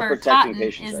However, protecting Cotton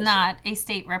patients' is rights. not a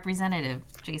state representative,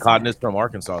 Jason. Cotton is from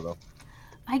Arkansas, though.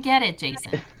 I get it,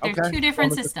 Jason. They're Okay. two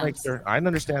different Well, let's make systems. sure. I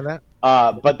understand that.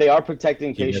 But they are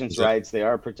protecting patients' Yeah. rights. They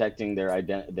are protecting their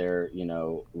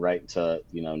right to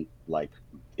like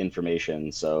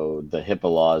information. So the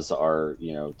HIPAA laws are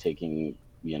taking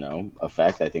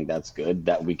effect. I think that's good.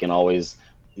 That we can always.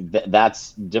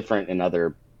 That's different in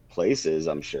other places,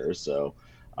 I'm sure. So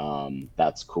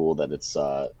that's cool that it's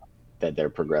that they're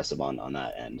progressive on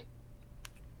that end.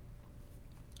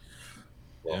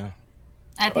 Yeah.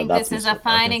 I think that's this is a Mr.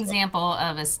 fine Arkansas. example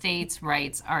of a states'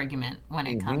 rights argument when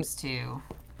it comes to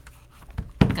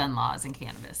gun laws and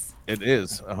cannabis. It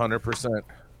is 100%,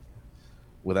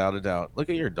 without a doubt. Look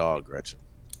at your dog, Gretchen.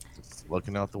 Just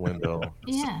looking out the window.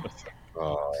 Yeah.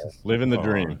 Living the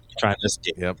dream. Trying to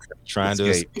escape. Yep. Trying to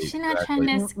Escape. escape. Is she not trying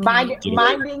to escape?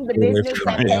 Minding the Get away business from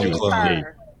that the pays clothes.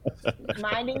 her.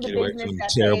 Minding the Get away business from that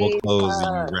terrible pays clothes that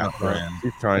her. you wrap around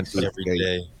She's trying to every escape.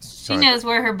 day. She knows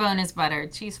where her bone is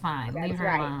buttered. She's fine. That's Leave her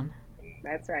right. alone.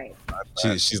 That's right.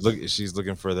 She's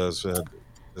looking for those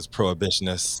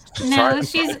prohibitionists. No,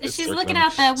 she's looking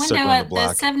out the window circling at the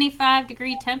block.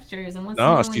 75-degree temperatures and wants to No,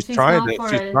 know when she's she's trying going to. for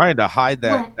She's a- trying to hide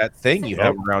What? that thing you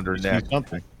have around her neck.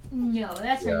 Something. No,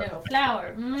 that's her little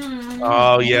flower.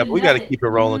 Oh yeah, but we got to keep it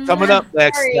rolling. Coming up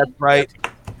next, Sorry. that's right.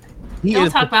 He Don't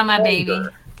is talk the about my baby.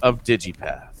 founder of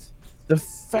DigiPath, the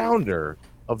founder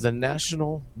of the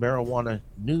National Marijuana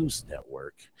News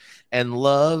Network, and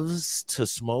loves to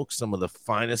smoke some of the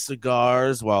finest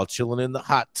cigars while chilling in the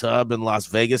hot tub in Las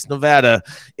Vegas, Nevada.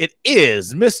 It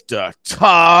is Mr.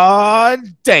 Todd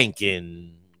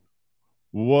Dankin.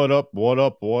 What up? What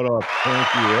up? What up?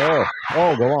 Thank you.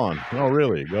 Oh, go on. Oh,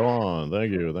 really? Go on.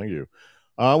 Thank you. Thank you.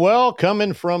 Well,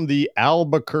 coming from the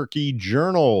Albuquerque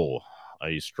Journal,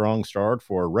 a strong start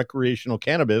for recreational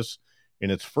cannabis in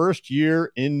its first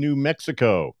year in New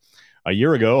Mexico. A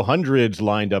year ago, hundreds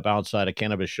lined up outside a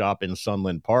cannabis shop in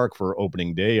Sunland Park for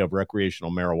opening day of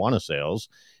recreational marijuana sales.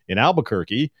 In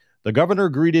Albuquerque, the governor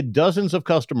greeted dozens of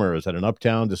customers at an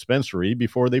uptown dispensary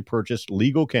before they purchased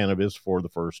legal cannabis for the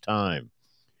first time.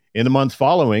 In the months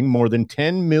following, more than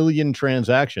 10 million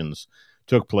transactions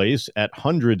took place at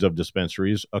hundreds of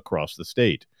dispensaries across the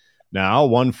state. Now,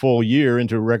 one full year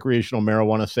into recreational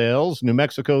marijuana sales, New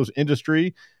Mexico's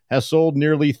industry has sold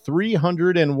nearly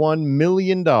 $301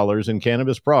 million in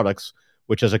cannabis products,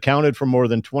 which has accounted for more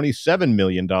than $27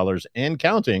 million and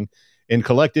counting in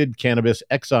collected cannabis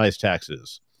excise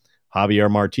taxes.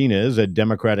 Javier Martinez, a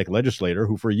Democratic legislator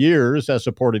who for years has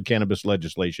supported cannabis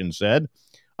legislation, said,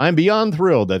 "I'm beyond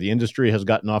thrilled that the industry has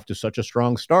gotten off to such a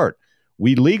strong start.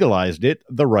 We legalized it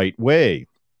the right way."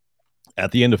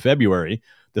 At the end of February,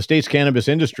 the state's cannabis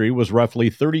industry was roughly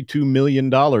 $32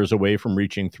 million away from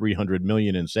reaching $300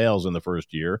 million in sales in the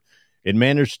first year. It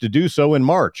managed to do so in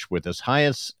March with its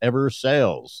highest ever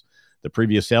sales. The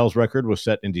previous sales record was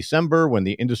set in December when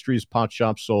the industry's pot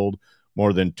shop sold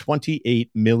more than $28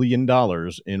 million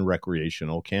in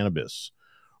recreational cannabis.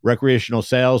 Recreational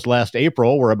sales last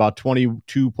April were about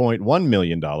 $22.1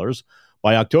 million.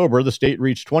 By October, the state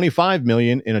reached $25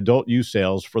 million in adult use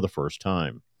sales for the first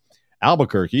time.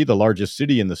 Albuquerque, the largest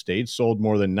city in the state, sold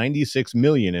more than $96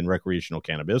 million in recreational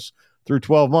cannabis through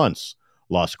 12 months.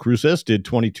 Las Cruces did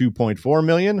 $22.4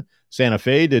 million, Santa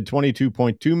Fe did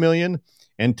 $22.2 million,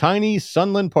 and tiny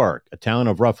Sunland Park, a town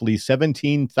of roughly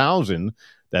 17,000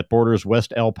 that borders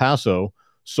West El Paso,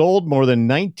 sold more than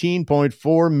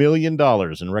 $19.4 million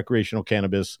in recreational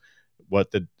cannabis,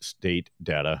 what the state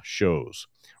data shows.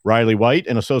 Riley White,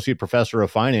 an associate professor of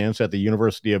finance at the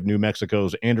University of New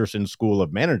Mexico's Anderson School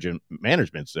of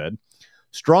Management, said,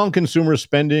 "Strong consumer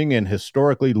spending and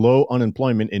historically low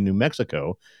unemployment in New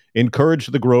Mexico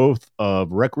encouraged the growth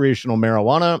of recreational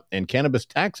marijuana, and cannabis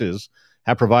taxes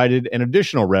have provided an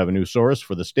additional revenue source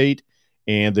for the state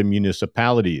and the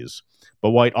municipalities."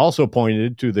 But White also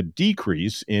pointed to the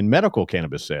decrease in medical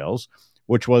cannabis sales,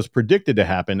 which was predicted to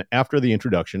happen after the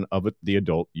introduction of the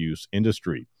adult use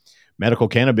industry. Medical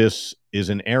cannabis is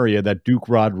an area that Duke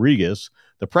Rodriguez,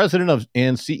 the president of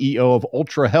and CEO of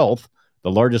Ultra Health,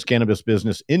 the largest cannabis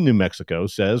business in New Mexico,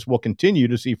 says will continue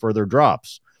to see further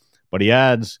drops. But he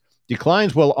adds,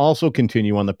 declines will also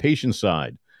continue on the patient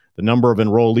side. The number of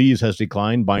enrollees has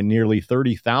declined by nearly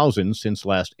 30,000 since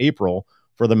last April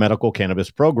for the medical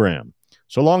cannabis program,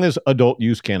 so long as adult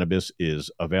use cannabis is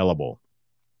available.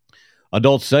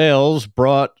 Adult sales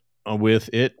brought with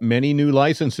it many new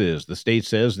licenses. The state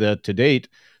says that to date,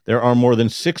 there are more than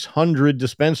 600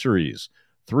 dispensaries,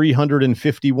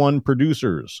 351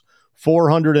 producers,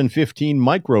 415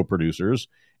 micro producers,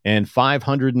 and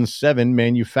 507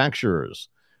 manufacturers.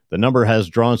 The number has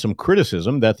drawn some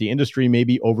criticism that the industry may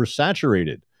be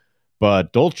oversaturated,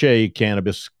 but Dolce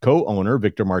Cannabis co-owner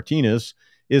Victor Martinez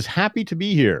is happy to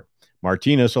be here.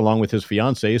 Martinez, along with his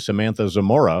fiancée Samantha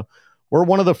Zamora, were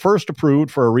one of the first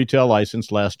approved for a retail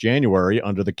license last January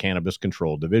under the Cannabis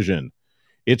Control Division.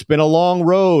 "It's been a long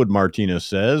road," Martinez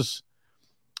says.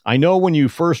 "I know when you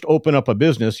first open up a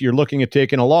business, you're looking at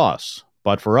taking a loss.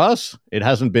 But for us, it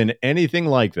hasn't been anything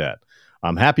like that.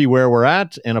 I'm happy where we're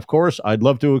at, and of course, I'd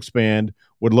love to expand,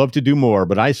 would love to do more,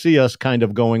 but I see us kind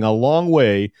of going a long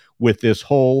way with this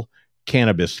whole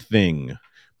cannabis thing."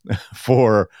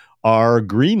 For our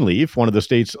Greenleaf, one of the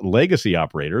state's legacy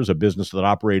operators, a business that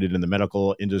operated in the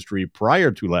medical industry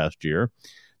prior to last year,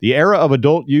 the era of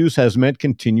adult use has meant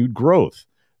continued growth.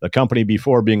 The company,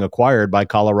 before being acquired by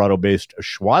Colorado-based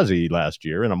Schwazi last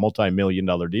year in a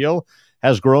multi-million-dollar deal,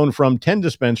 has grown from 10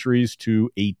 dispensaries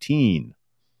to 18.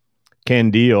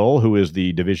 Ken Deal, who is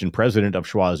the division president of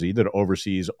Schwazi that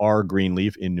oversees our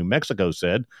Greenleaf in New Mexico,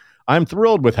 said, "I'm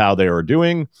thrilled with how they are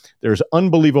doing. There's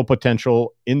unbelievable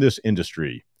potential in this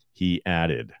industry," he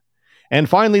added. And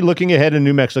finally, looking ahead in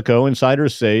New Mexico,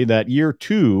 insiders say that year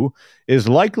 2 is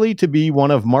likely to be one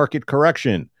of market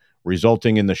correction,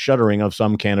 resulting in the shuttering of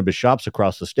some cannabis shops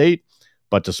across the state.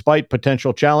 But despite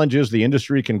potential challenges, the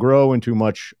industry can grow into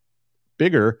much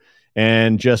bigger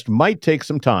and just might take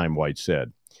some time, White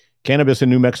said. Cannabis in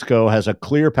New Mexico has a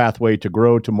clear pathway to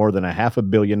grow to more than $500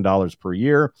 million per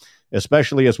year,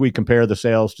 especially as we compare the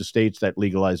sales to states that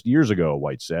legalized years ago,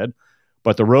 White said.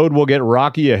 But the road will get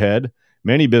rocky ahead.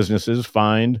 Many businesses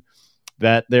find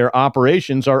that their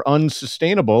operations are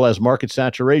unsustainable as market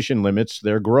saturation limits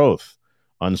their growth.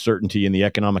 Uncertainty in the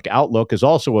economic outlook is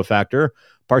also a factor,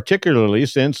 particularly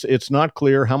since it's not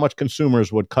clear how much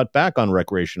consumers would cut back on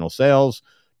recreational sales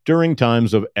during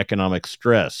times of economic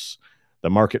stress.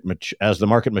 As the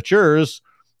market matures,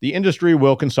 the industry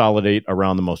will consolidate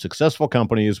around the most successful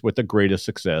companies with the greatest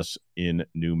success in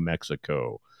New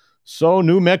Mexico. So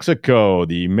New Mexico,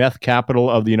 the meth capital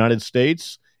of the United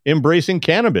States, embracing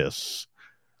cannabis.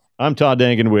 I'm Todd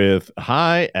Dangan with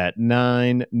High at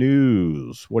 9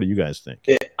 News. What do you guys think?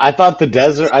 I thought the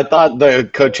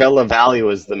Coachella Valley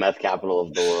was the meth capital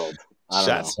of the world.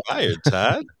 Shots fired,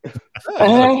 Todd.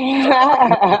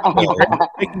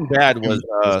 Breaking Bad was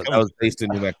that was based in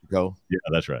New Mexico. Yeah,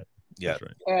 that's right. Yeah, that's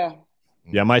right. Yeah.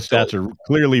 Yeah, my stats are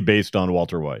clearly based on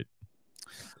Walter White.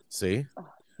 See,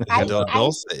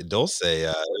 Dulce.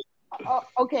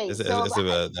 Okay, It's so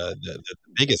the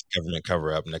biggest government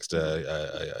cover up next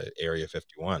to Area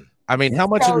 51. I mean, how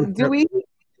much? so do we?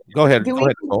 Go ahead. Do Go we?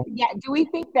 ahead, Nicole. Yeah. Do we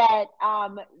think that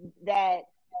that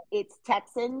it's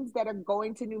Texans that are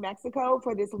going to New Mexico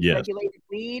for this Yes. regulated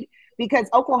weed? Because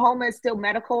Oklahoma is still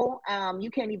medical.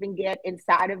 You can't even get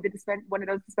inside of the one of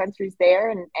those dispensaries there,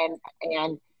 and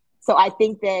so I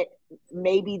think that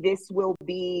maybe this will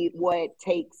be what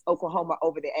takes Oklahoma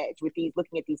over the edge with these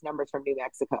looking at these numbers from New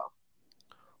Mexico.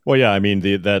 Well, yeah, I mean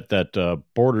that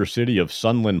border city of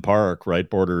Sunland Park, right,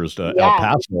 borders El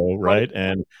Paso, right,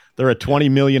 and they're at $20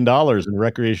 million in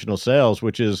recreational sales,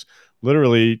 which is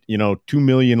literally $2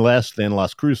 million less than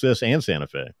Las Cruces and Santa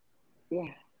Fe. Yeah.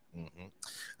 Mm-hmm.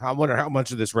 I wonder how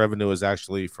much of this revenue is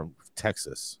actually from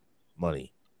Texas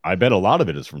money. I bet a lot of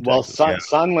it is from Texas.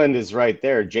 Sunland is right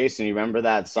there. Jason, you remember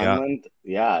that Sunland?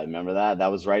 Yeah, I remember that. That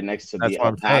was right next to the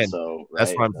El Paso. Right?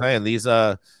 That's what I'm saying. These,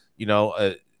 I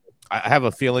have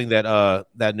a feeling that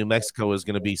that New Mexico is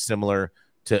going to be similar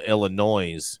to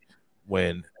Illinois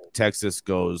when Texas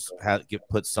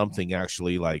put something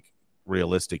actually like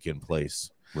realistic in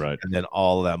place, right? And then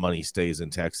all of that money stays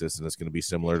in Texas, and it's going to be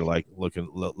similar to like looking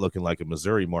like a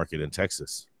Missouri market in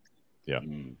Texas. Yeah,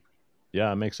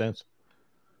 yeah, it makes sense.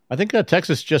 I think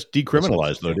Texas just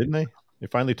decriminalized though, didn't they? They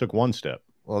finally took one step.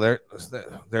 Well, they're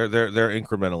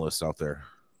incrementalists out there.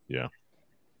 Yeah.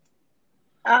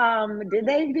 Did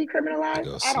they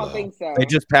decriminalize? I don't think so. They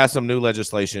just passed some new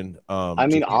legislation. I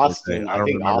mean, Austin. I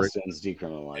think Austin's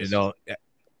decriminalized.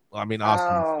 I mean,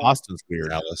 Austin's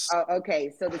weird. Oh, okay.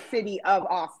 So the city of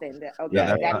Austin. Okay,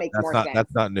 yeah, that makes more sense.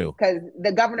 That's not new because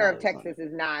the governor of Texas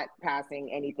is not passing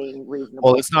anything reasonable.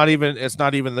 Well, it's not even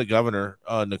the governor,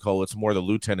 Nicole. It's more the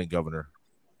lieutenant governor.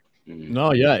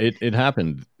 No, yeah, it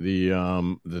happened.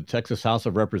 The Texas House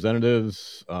of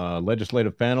Representatives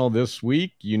legislative panel this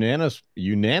week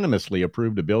unanimously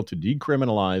approved a bill to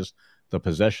decriminalize the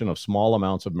possession of small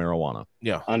amounts of marijuana.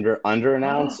 Yeah, under an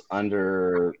ounce,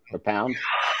 under a pound.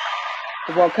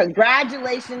 Well,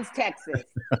 congratulations, Texas.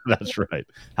 That's right.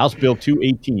 House Bill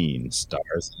 218.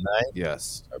 Stars tonight,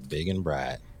 yes, are big and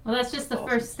bright. Well, that's just the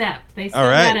first step. They still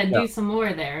got to do some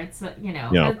more there. It's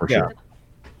Yeah, for sure.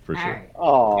 For sure. Right.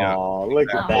 Oh,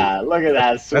 look at that! Look at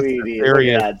that, sweetie! Look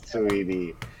at that,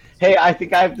 sweetie! Hey, I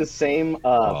think I have the same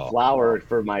flower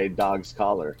for my dog's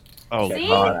collar. Oh, see?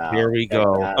 God. Here we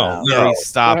go. Oh, no.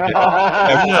 Stop it.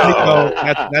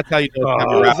 That's how you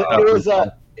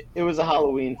know. It was a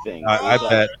Halloween thing. I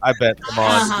bet. Come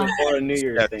on. Or a New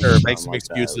Year's thing. Sure, make some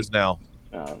excuses now.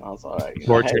 That's all right.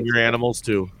 Torturing your animals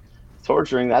too.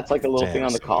 Torturing, that's like a little thing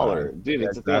on the collar. Dude,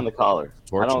 it's a thing on the collar.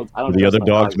 I don't Do the other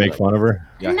dogs make fun of her?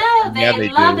 Yeah. No, they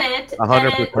love it.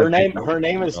 100%. Her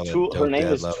name is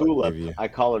Tulip. I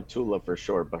call her Tulip for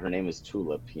short, but her name is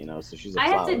Tulip, so she's a flower.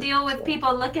 I have to deal with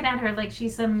people looking at her like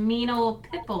she's some mean old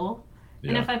pit bull.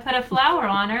 And if I put a flower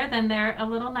on her, then they're a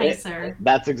little nicer.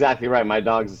 That's exactly right. My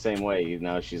dog's the same way.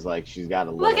 She's got a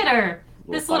little. Look at her.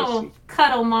 This little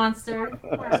cuddle monster.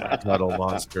 Cuddle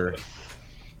monster.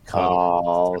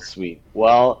 Oh, sweet.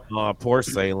 Well, poor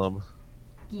Salem.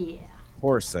 Yeah.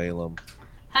 Poor Salem.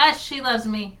 Hush, she loves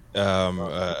me.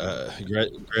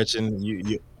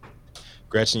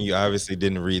 Gretchen, you obviously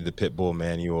didn't read the pit bull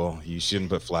manual. You shouldn't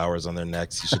put flowers on their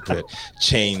necks. You should put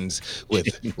chains with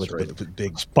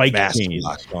big spike master chains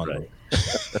locks on them.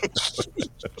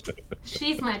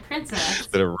 She's my princess.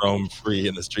 That are roam free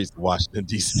in the streets of Washington,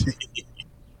 D.C.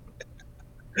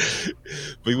 But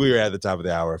we were at the top of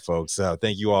the hour, folks.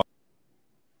 Thank you all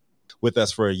with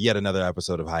us for yet another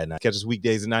episode of High 9. Catch us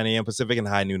weekdays at 9 a.m. Pacific and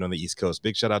high noon on the East Coast.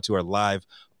 Big shout out to our live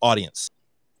audience,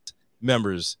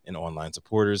 members, and online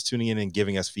supporters tuning in and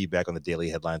giving us feedback on the daily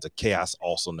headlines of chaos,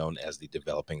 also known as the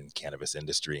developing cannabis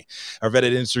industry. Our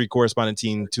vetted industry correspondent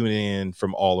team tuning in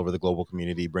from all over the global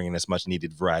community, bringing us much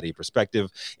needed variety of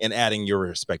perspective and adding your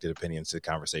respected opinions to the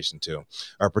conversation too.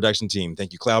 Our production team,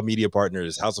 thank you, Cloud Media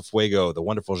Partners, House of Fuego, the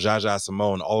wonderful Jaja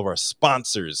Simone, all of our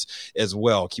sponsors as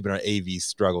well, keeping our AV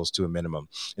struggles to a minimum.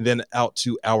 And then out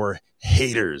to our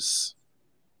haters.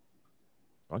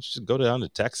 Why don't you just go down to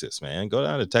Texas, man? Go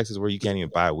down to Texas where you can't even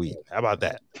buy weed. How about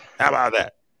that?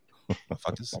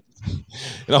 Fuckers.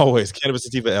 And always, Cannabis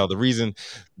Sativa L, the reason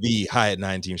the High at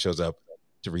 9 team shows up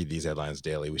to read these headlines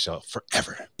daily. We shall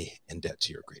forever be in debt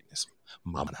to your greatness,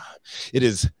 Mama. It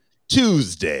is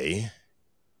Tuesday.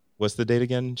 What's the date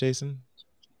again, Jason?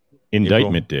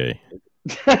 Indictment Day.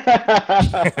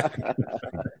 I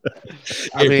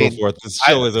mean, April 4th. This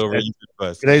show is over.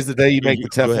 Today's the day you make the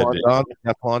Go ahead, Teflon Dave. Don.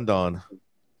 Teflon Don.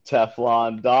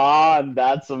 Teflon Don.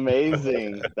 That's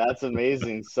amazing. That's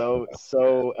amazing. So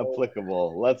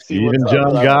applicable. Let's see. Even what's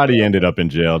John up. Gotti ended up in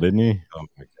jail, didn't he? Oh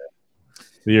my God.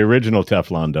 The original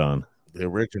Teflon Don. The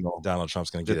original. Donald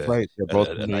Trump's going to Good get place. They're both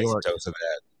a in New nice York. dose of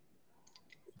that.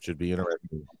 Should be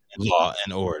interesting. Law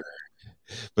and order.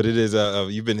 But it is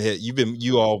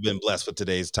you all been blessed with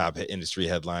today's top industry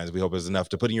headlines. We hope it's enough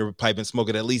to put in your pipe and smoke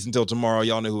it at least until tomorrow.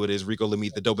 Y'all know who it is. Rico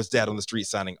Lamitte, the dopest dad on the street,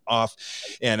 signing off.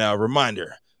 And a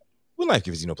reminder, when life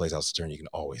gives you no place else to turn, you can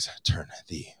always turn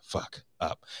the fuck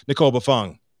up. Nicole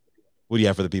Bafong, what do you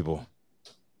have for the people?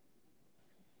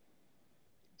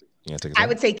 I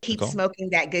would say keep Nicole? smoking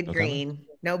that good green.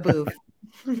 No boof.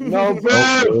 No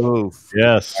boof.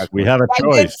 Yes, we have a That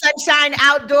good choice. sunshine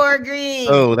outdoor green.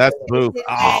 Oh, that's boof.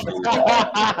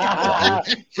 Oh.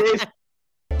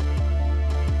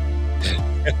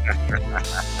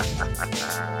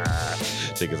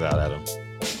 Take us out, Adam.